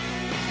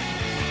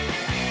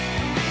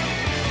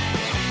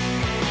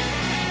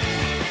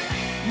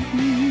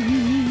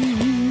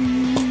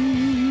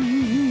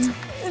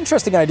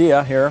 Interesting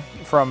idea here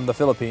from the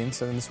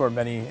Philippines, and this is where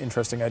many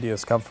interesting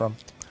ideas come from.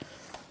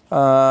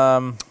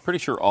 Pretty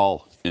sure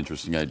all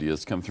interesting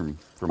ideas come from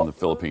the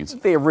Philippines.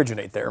 They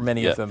originate there,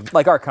 many Yeah. of them.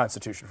 Like our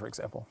Constitution, for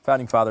example.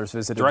 Founding fathers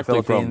visited Directly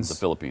the from Philippines. the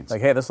Philippines.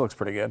 Like, hey, this looks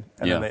pretty good.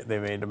 And Yeah. then they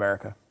made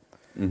America.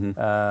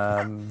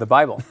 The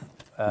Bible.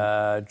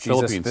 Jesus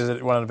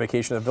Philippines. went on a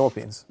vacation to the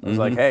Philippines. It was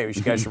like, hey,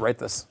 you guys should write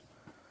this.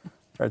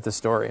 Write this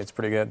story. It's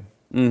pretty good.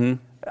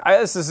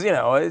 This is,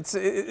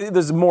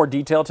 there's more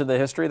detail to the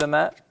history than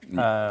that.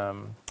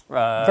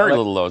 Very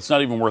little, though. It's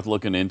not even worth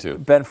looking into.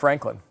 Ben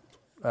Franklin.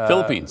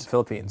 Philippines.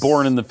 Philippines.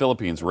 Born in the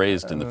Philippines,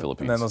 raised in the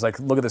Philippines. And then was like,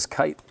 look at this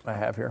kite I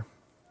have here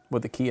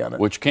with the key on it.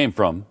 which came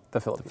from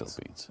The Philippines.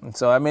 Philippines. And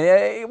so, I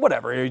mean,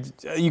 whatever.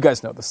 You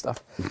guys know this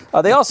stuff.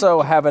 They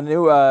also have a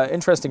new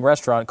interesting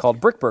restaurant called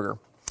Brick Burger.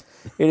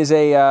 It is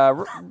a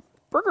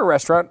burger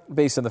restaurant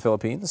based in the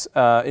Philippines.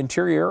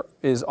 Interior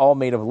is all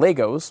made of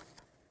Legos.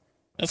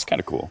 That's kind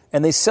of cool.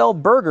 And they sell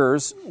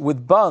burgers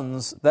with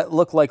buns that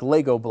look like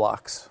Lego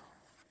blocks.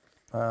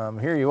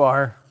 Here you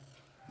are.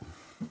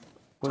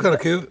 It's kind of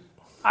cute.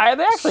 They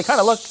actually kind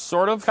of look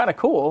Sort of. kind of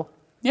cool.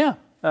 Yeah.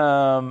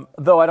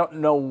 Though I don't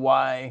know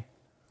why.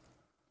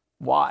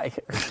 Why?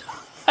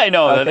 I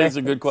know, that Okay. is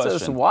a good So question.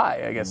 it's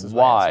why, I guess is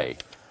my answer. Why?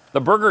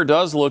 The burger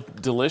does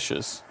look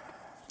delicious.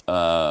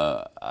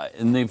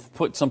 And they've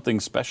put something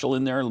special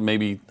in there.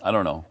 Maybe, I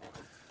don't know,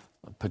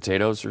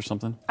 potatoes or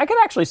something. I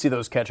could actually see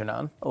those catching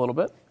on a little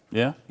bit.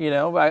 Yeah.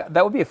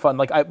 That would be a fun.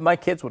 My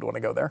kids would want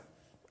to go there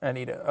and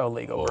eat a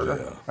Lego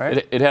burger,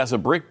 right? It has a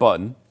brick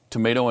bun,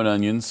 tomato and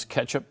onions,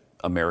 ketchup,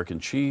 American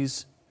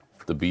cheese,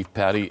 the beef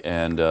patty,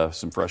 and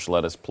some fresh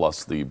lettuce,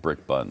 plus the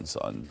brick buns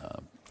on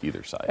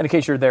either side. And in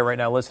case you're there right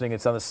now listening,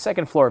 it's on the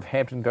second floor of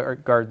Hampton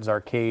Gardens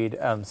Arcade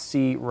on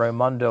C.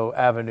 Raimondo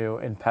Avenue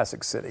in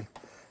Pasig City.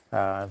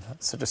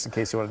 So just in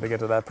case you wanted to get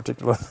to that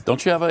particular.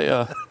 Don't you have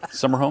a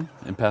summer home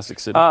in Pasig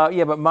City?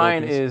 Yeah, but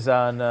mine Philippines? is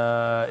on.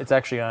 It's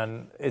actually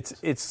on.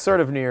 It's sort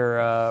of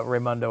near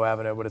Raimondo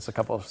Avenue, but it's a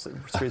couple of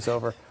streets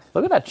over.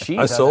 Look at that cheese.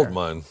 I on sold there.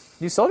 mwhen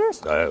You sold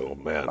yours? Oh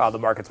man. Wow, the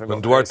market's been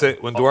When going crazy.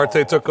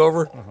 Duarte took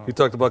over, he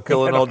talked about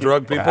killing all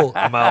drug people.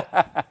 I'm out.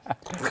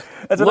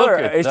 That's Look another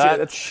at issue.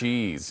 that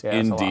cheese. Yeah,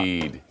 it's a lot.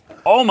 Can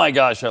Oh my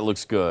gosh, that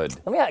looks good.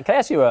 Can I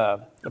ask you a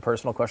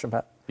personal question,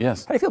 Pat?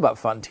 Yes. How do you feel about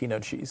Fontino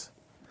cheese?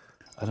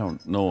 I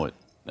don't know it.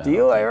 Do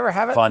you ever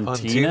have it? Fontina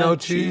Fontino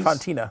cheese?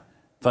 Fontina.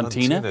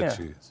 Fontina? Fontina Yeah.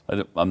 cheese.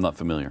 I'm not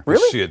familiar.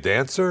 Really? Is she a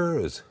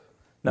dancer?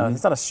 No,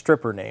 it's not a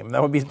stripper name.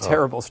 That would be a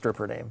terrible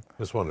stripper name.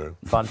 Just wondering.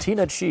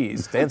 Fontina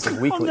cheese, dancing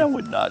Oh, weekly. that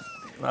would not.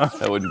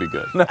 That wouldn't be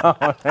good.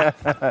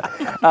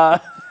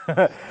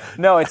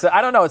 No, it's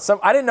I don't know. It's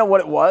I didn't know what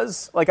it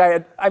was. Like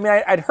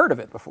I'd heard of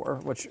it before,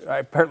 which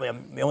apparently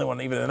I'm the only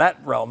one even in that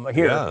realm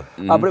here. Yeah.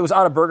 But it was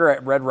on a burger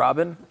at Red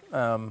Robin,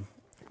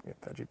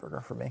 veggie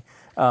burger for me,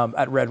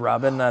 at Red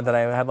Robin that I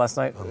had last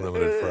night.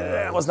 Unlimited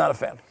fries. I was not a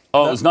fan.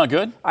 Oh, it was not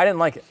good? I didn't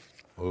like it.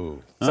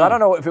 Ooh. So I don't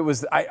know if it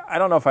was. I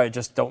don't know if I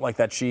just don't like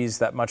that cheese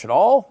that much at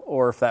all,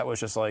 or if that was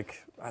just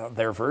like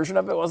their version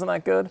of it wasn't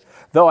that good.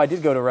 Though I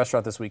did go to a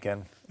restaurant this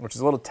weekend, which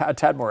is a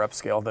tad more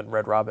upscale than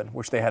Red Robin,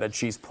 which they had a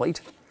cheese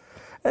plate.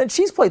 And the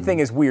cheese plate thing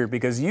is weird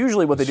because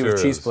usually what they do with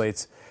Sure cheese is.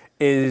 plates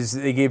is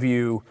they give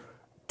you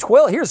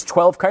 12. Here's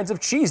 12 kinds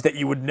of cheese that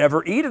you would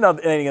never eat in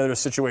any other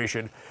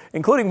situation,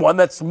 including one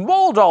that's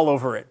mold all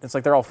over it. It's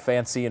like they're all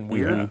fancy and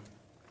weird.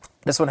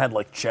 This one had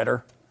like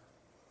cheddar.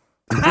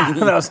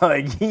 And I was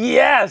like,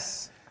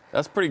 yes.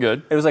 That's pretty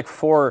good. It was like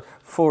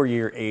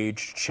four-year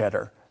aged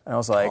cheddar. And I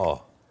was like,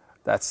 Oh.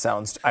 that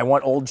sounds, I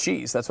want old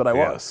cheese. That's what I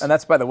want. Yes. And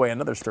that's, by the way,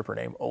 another stripper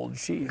name, Old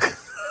Cheese.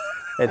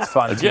 It's Again,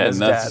 Fontina's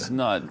that's dad.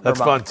 not. That's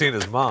mom.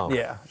 Fontina's mom.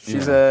 Yeah.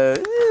 She's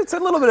it's a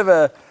little bit of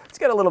a, it's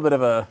got a little bit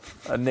of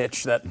a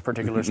niche, that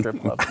particular strip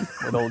club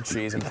with Old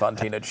Cheese and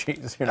Fontina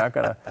cheese. You're not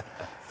going to.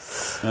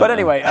 But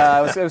anyway,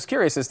 I was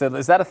curious is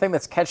that a thing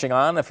that's catching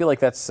on? I feel like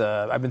that's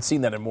I've been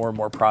seeing that in more and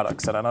more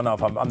products, and I don't know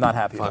if I'm not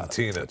happy about it.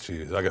 Fontina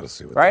cheese. I got to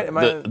see what Right? that Am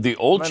I- The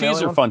old am I the cheese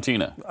only or one?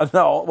 Fontina?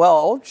 No, well,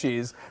 old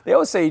cheese. They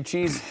always say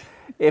cheese.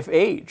 if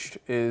aged,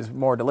 is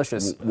more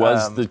delicious.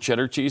 Was the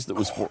cheddar cheese that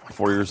was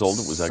 4 years old,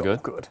 was that so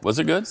good? good. Was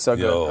it good? So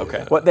good. Okay.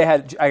 yeah. What they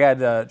had, I had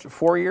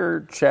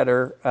 4-year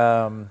cheddar,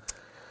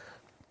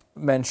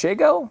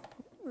 Manchego.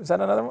 Is that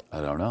another one?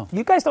 I don't know.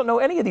 You guys don't know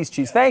any of these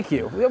cheeses. Thank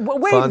you. Wade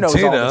knows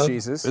all the Fontina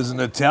cheeses. is an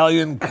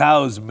Italian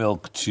cow's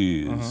milk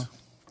cheese.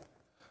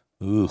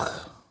 Ugh.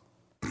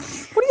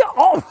 What are you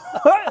all?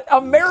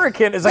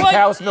 American is a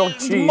cow's milk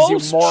cheese,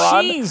 Most you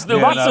moron. cheese, the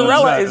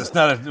Mozzarella is It's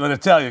not an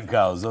Italian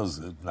cows. Those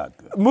are not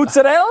good.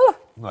 mozzarella.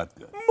 Not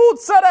good.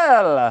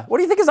 Mozzarella. What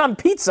do you think is on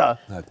pizza?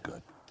 Not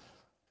good.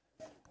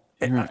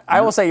 I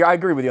will say, I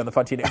agree with you on the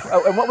Fontina.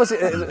 Oh, and what was it?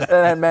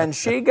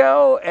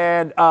 Manchego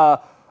and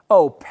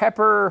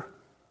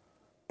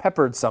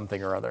peppered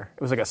something or other.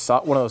 It was like a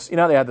one of those. You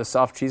know, they had the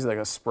soft cheese like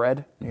a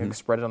spread. You could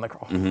spread it on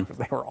the.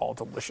 They were all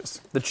delicious.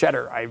 The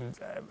cheddar. I'm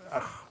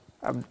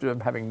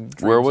having.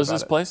 Dreams Where was about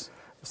this it. place?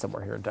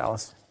 Somewhere here in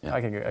Dallas. Yeah. I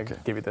can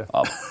give you the.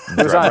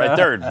 Right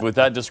there. With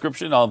that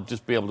description, I'll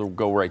just be able to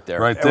go right there.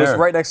 Right It was there.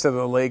 right next to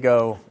the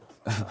Lego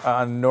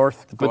on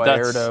North But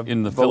that's Guairda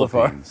in the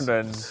Boulevard. Philippines,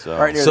 And so-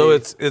 right near So the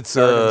it's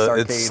Gardens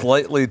Arcade. it's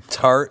slightly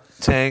tart,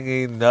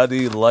 tangy,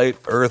 nutty, light,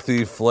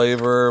 earthy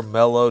flavor,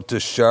 mellow to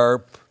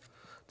sharp.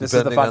 This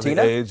is the depending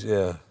on Fontina? the age.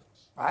 Yeah.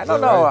 I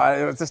don't know.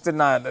 I just did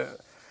not.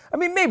 I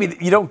mean, maybe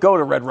you don't go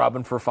to Red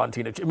Robin for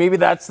Fontina. Maybe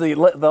that's the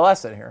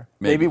lesson here.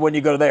 Maybe when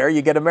you go there,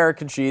 you get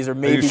American cheese, or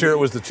maybe sure it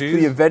was the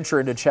cheese? You venture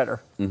into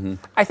cheddar. Mm-hmm.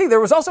 I think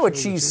there was also a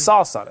cheese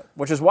sauce on it,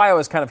 which is why I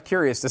was kind of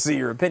curious to see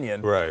your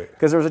opinion. Right.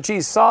 Because there was a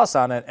cheese sauce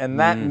on it, and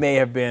that may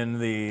have been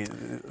the.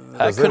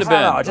 That could have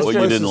I don't know, been just what you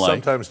places didn't like.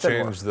 Sometimes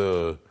Didn't change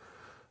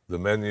the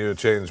menu,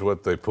 change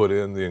what they put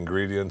in, the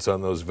ingredients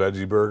on those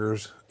veggie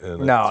burgers, and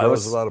No, it it throws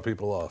was- a lot of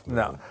people off. Man.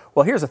 No.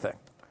 Well, here's the thing.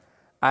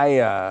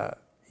 I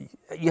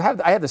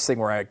have this thing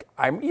where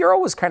you're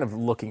always kind of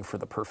looking for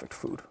the perfect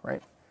food,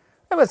 right?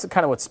 And that's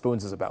kind of what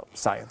Spoons is about,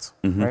 science,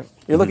 right?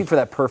 You're looking for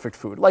that perfect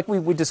food. Like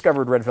we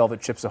discovered Red Velvet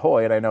Chips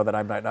Ahoy, and I know that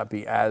I might not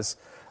be as,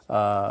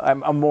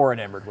 I'm more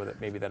enamored with it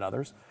maybe than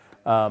others.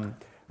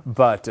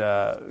 But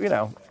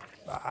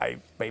I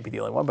may be the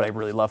only one, but I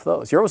really love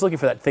those. You're always looking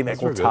for that thing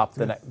that will top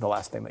the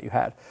last thing that you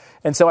had.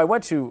 And so I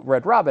went to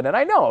Red Robin, and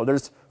I know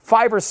there's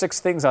 5 or 6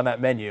 things on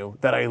that menu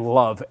that I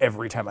love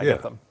every time I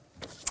get them.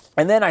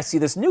 And then I see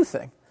this new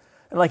thing.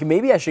 And like,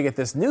 maybe I should get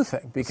this new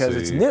thing because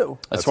it's new.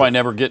 That's why I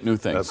never get new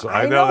things.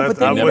 I know, but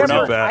then I'm you with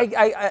never. you,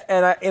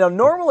 Pat.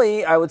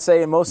 Normally I would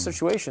say in most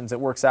situations it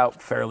works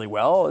out fairly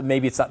well.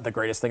 Maybe it's not the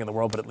greatest thing in the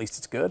world, but at least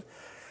it's good.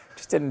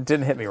 Just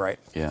didn't hit me right.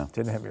 Yeah.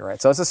 Didn't hit me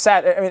right. So it's a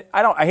sad. I mean,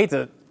 I hate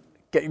to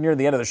get near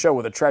the end of the show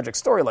with a tragic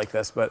story like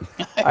this, but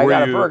I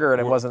got a burger and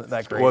it wasn't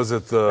that great. Was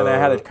it the? And I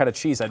had a kind of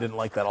cheese. I didn't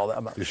like that all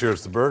that much. You sure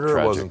it's the burger?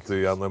 Tragic. It wasn't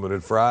the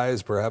unlimited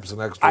fries? Perhaps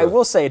an extra. I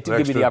will say it did an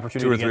give me the extra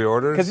opportunity 2 or to 3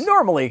 orders. Because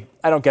normally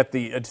I don't get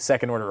the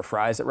second order of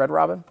fries at Red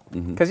Robin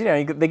because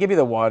they give you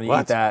the one, you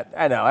eat that.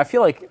 I know. I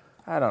feel like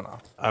I don't know.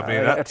 I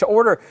mean, to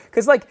order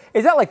because like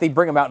it's not like they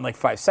bring them out in like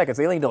 5 seconds.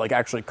 They need to like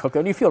actually cook them.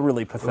 And you feel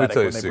really Let me pathetic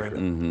tell you when a they secret.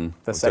 bring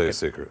the I'll tell you a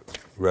second. secret.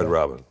 Red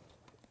Robin,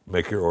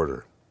 make your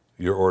order.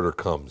 Your order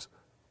comes.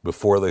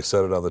 Before they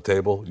set it on the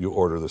table, you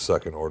order the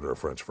second order of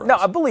French fries.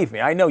 No, believe me,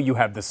 I know you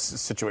have this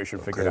situation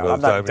figured Okay, out. by I'm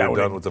the not time you're doubting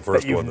done with the that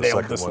first you've one, the nailed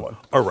second this one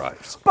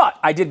arrives. But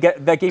I did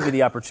get that gave me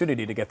the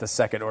opportunity to get the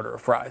second order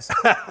of fries,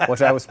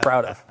 which I was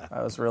proud of.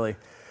 I was really,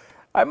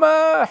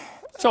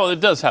 So it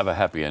does have a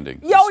happy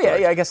ending. Yeah,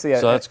 I guess So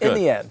that's in good.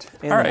 the end.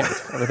 All right.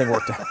 Everything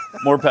worked out.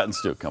 More Pat and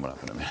Stu coming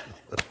up in a minute.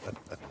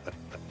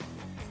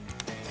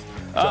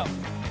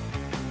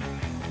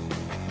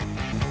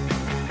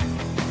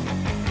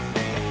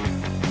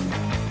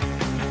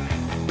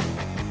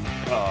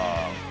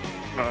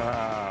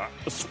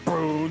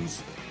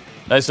 Spoons.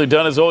 Nicely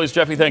done as always,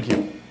 Jeffy. Thank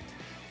you.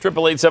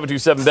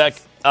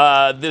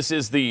 888-727-BECK. This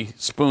is the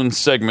Spoon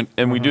segment,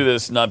 and we do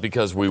this not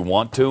because we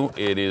want to.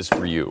 It is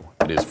for you.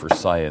 It is for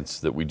science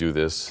that we do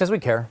this. Because we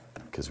care.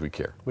 Because we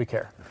care. We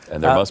care.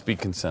 And there must be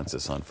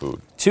consensus on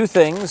food. 2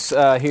 things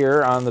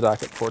here on the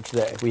docket for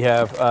today. We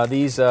have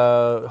these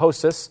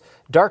Hostess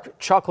dark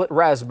chocolate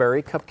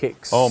raspberry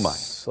cupcakes. Oh, my.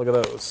 Look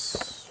at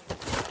those.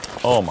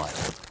 Oh, my.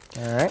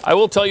 All right. I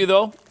will tell you,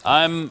 though,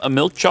 I'm a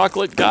milk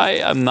chocolate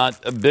guy. I'm not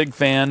a big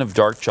fan of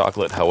dark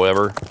chocolate.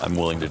 However, I'm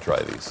willing to try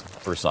these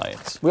for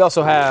science. We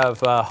also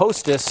have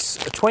Hostess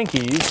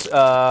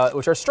Twinkies,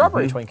 which are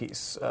strawberry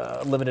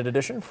Twinkies, limited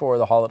edition for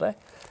the holiday.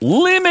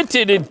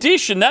 Limited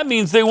edition. That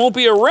means they won't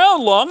be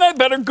around long. I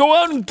better go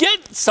out and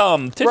get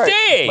some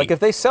today. Right. Like if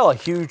they sell a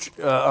huge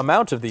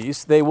amount of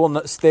these, they will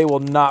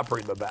not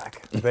bring them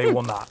back. They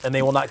will not, and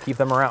they will not keep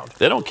them around.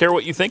 They don't care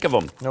what you think of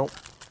them. Nope.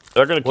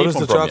 They're going to keep What is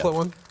them the from chocolate you.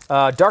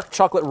 one? Dark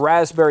chocolate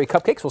raspberry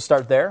cupcakes. We'll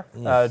start there,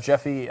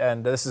 Jeffy,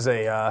 and this is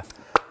a.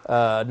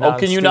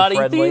 can you not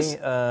eat these?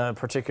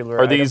 Particular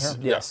Are item these?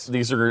 here? Yes.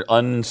 These are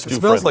unstew It smells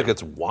friendly. like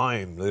it's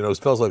wine. You know, it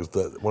smells like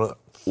the one. Of,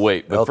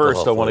 Wait, but alcohol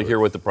first I want to flavor. hear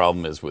what the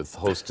problem is with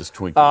Hostess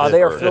Twinkies.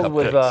 They are or filled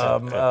with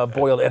cupcakes.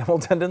 boiled animal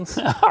tendons.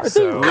 Are they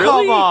So-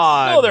 really? Come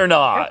on. No, they're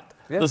not.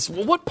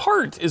 What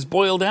part is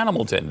boiled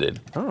animal tendon?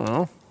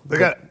 They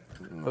got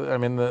I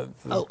mean, A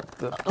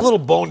little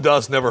bone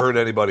dust never hurt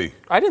anybody.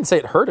 I didn't say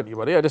it hurt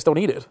anybody. I just don't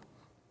eat it.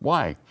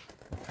 Why?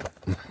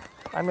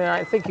 I mean,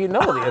 I think you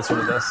know the answer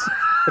to this.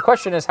 The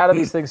question is, how do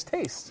these things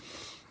taste?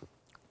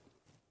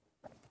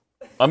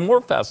 I'm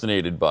more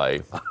fascinated by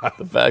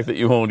the fact that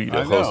you won't eat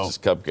a Hostess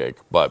cupcake,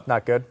 but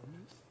Not good.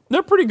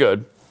 they're pretty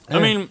good. I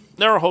mean,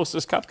 they're a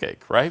Hostess cupcake,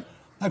 right?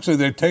 Actually,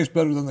 they taste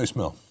better than they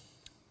smell.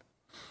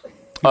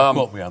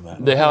 Quote me on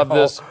that. They have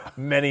this.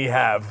 Many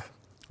have.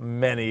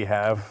 Many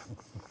have.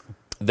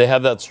 They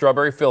have that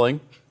strawberry filling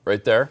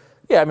right there.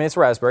 Yeah, I mean, it's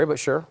raspberry, but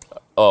sure.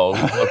 Oh,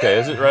 okay.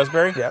 Is it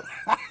raspberry? Yep.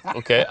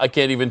 Okay. I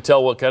can't even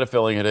tell what kind of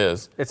filling it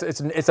is.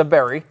 It's a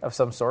berry of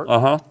some sort.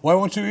 Uh-huh. Why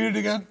won't you eat it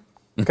again?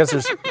 Because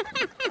there's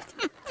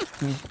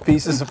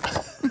pieces of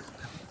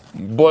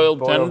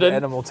Boiled tendon.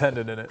 animal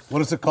tendon in it.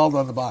 What is it called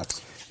on the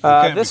box?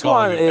 This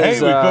one is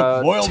Hey, we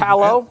cooked boiled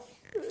tallow.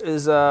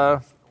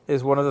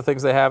 Is one of the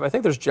things they have. I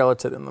think there's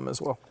gelatin in them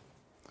as well.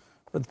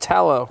 With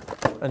tallow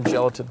and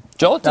gelatin.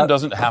 Gelatin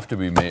doesn't have to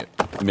be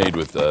made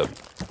with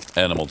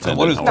animal tendon.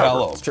 What is however.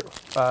 tallow? It's true.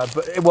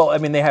 But I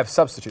mean, they have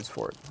substitutes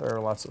for it. There are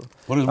lots of.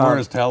 Where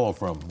is tallow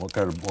from? What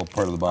part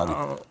of the body?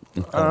 I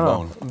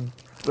don't know.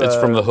 It's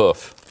from the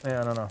hoof.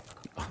 Yeah, I don't know.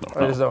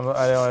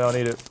 I don't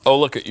eat it. Oh,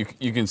 look,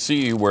 you can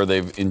see where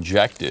they've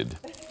injected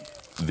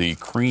the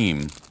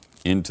cream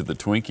into the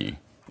Twinkie.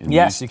 In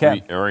Yes, these you can.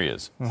 three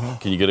areas.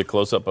 Can you get a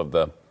close-up of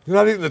the You're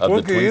not eating the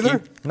of the Twinkie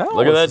either? No.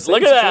 Look at that. it's the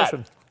Look same at that.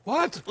 situation.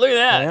 What? Look at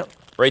that. Yep.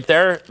 Right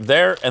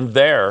there, and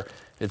there.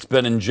 It's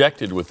been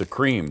injected with the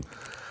cream.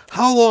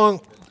 How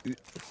long?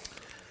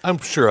 I'm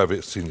sure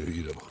I've seen you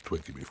eat a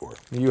Twinkie before.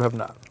 You have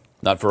not.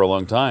 Not for a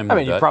long time. I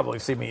mean, bet. you probably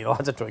see me eat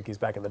lots of Twinkies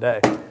back in the day.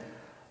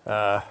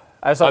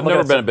 I've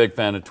never been a big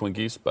fan of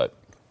Twinkies, but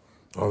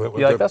Oh,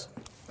 You like this?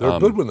 They're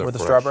good when they're with the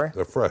fresh. strawberry?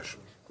 They're fresh.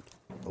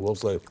 I will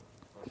say.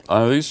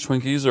 these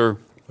Twinkies are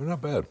They're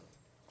not bad.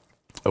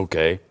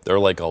 okay. They're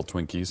like all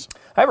Twinkies.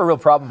 I have a real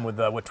problem with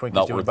what Twinkies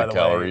Not do, with by the the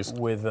calories.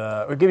 way.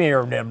 With give me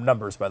your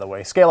numbers, by the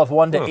way. Scale of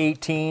 1 to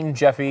 18.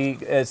 Jeffy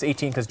is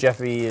 18 because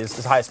Jeffy is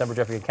the highest number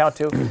Jeffy can count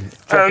to.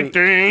 Jeffy,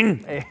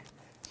 18.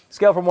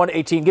 Scale from 1 to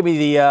 18. Give me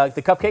the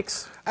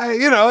cupcakes.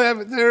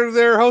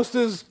 They're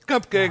Hostess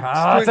cupcakes.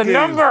 That's a Twinkies.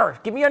 number.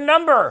 Give me a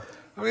number.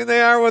 I mean,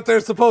 they are what they're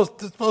supposed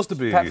to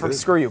be. Pat,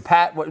 screw you,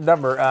 Pat. What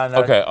number?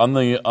 Okay, on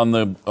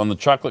the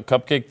chocolate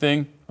cupcake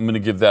thing, I'm going to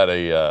give that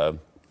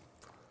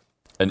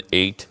an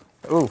 8,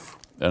 Oof.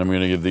 and I'm going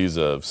to give these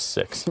a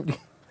 6.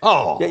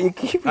 Oh, Yeah, you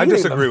keep I eating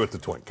disagree them. with the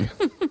Twinkie.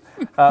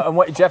 And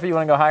what, Jeffy, you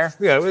want to go higher?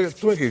 Yeah,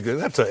 Twinkie good.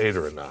 That's an 8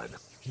 or a 9.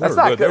 That's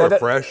They were not good. They were That-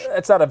 fresh.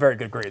 That's not a very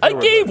good grade. I They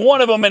were gave good.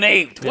 one of them an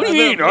 8. What do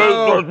you mean?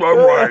 No. That's not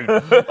right.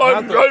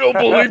 I don't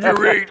believe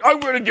you're 8. I'm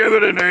going to give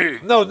it an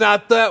 8. No,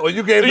 not that one.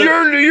 You gave it.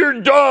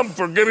 You're dumb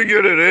for giving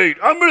it an 8.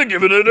 I'm going to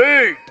give it an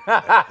 8.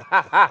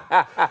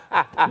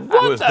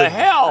 What the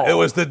hell? It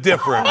was the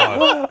different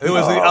one. It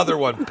was the other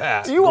one,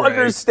 Pat. Do you Gray.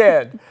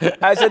 understand,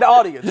 as an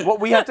audience, what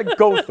we have to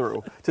go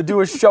through to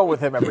do a show with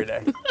him every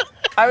day?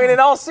 I mean, in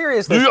all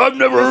seriousness. I've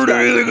never heard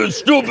anything as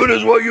stupid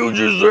as what you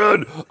just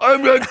said. I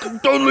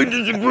totally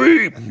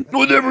disagree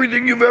with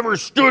everything you've ever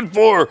stood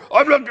for.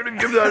 I'm not going to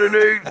give that an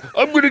 8.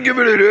 I'm going to give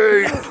it an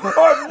 8.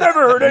 I've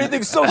never heard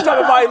anything so dumb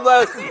in my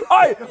life.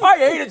 I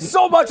hate it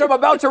so much I'm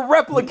about to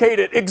replicate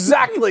it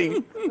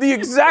exactly. The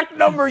exact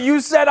number you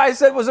said I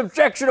said was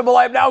objectionable,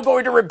 I'm now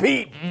going to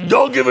repeat.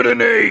 Don't give it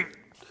an 8.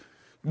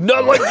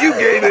 Not like you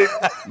gave it,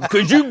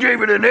 because you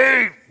gave it an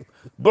 8.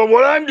 But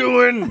what I'm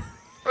doing...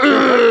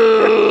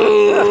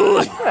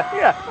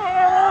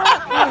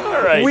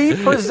 All right. We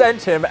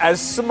present him as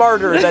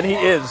smarter than he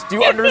is. Do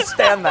you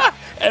understand that?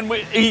 And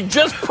he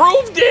just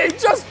proved it.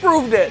 Just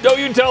proved it. Don't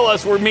you tell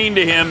us we're mean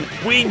to him.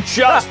 We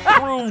just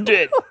proved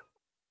it.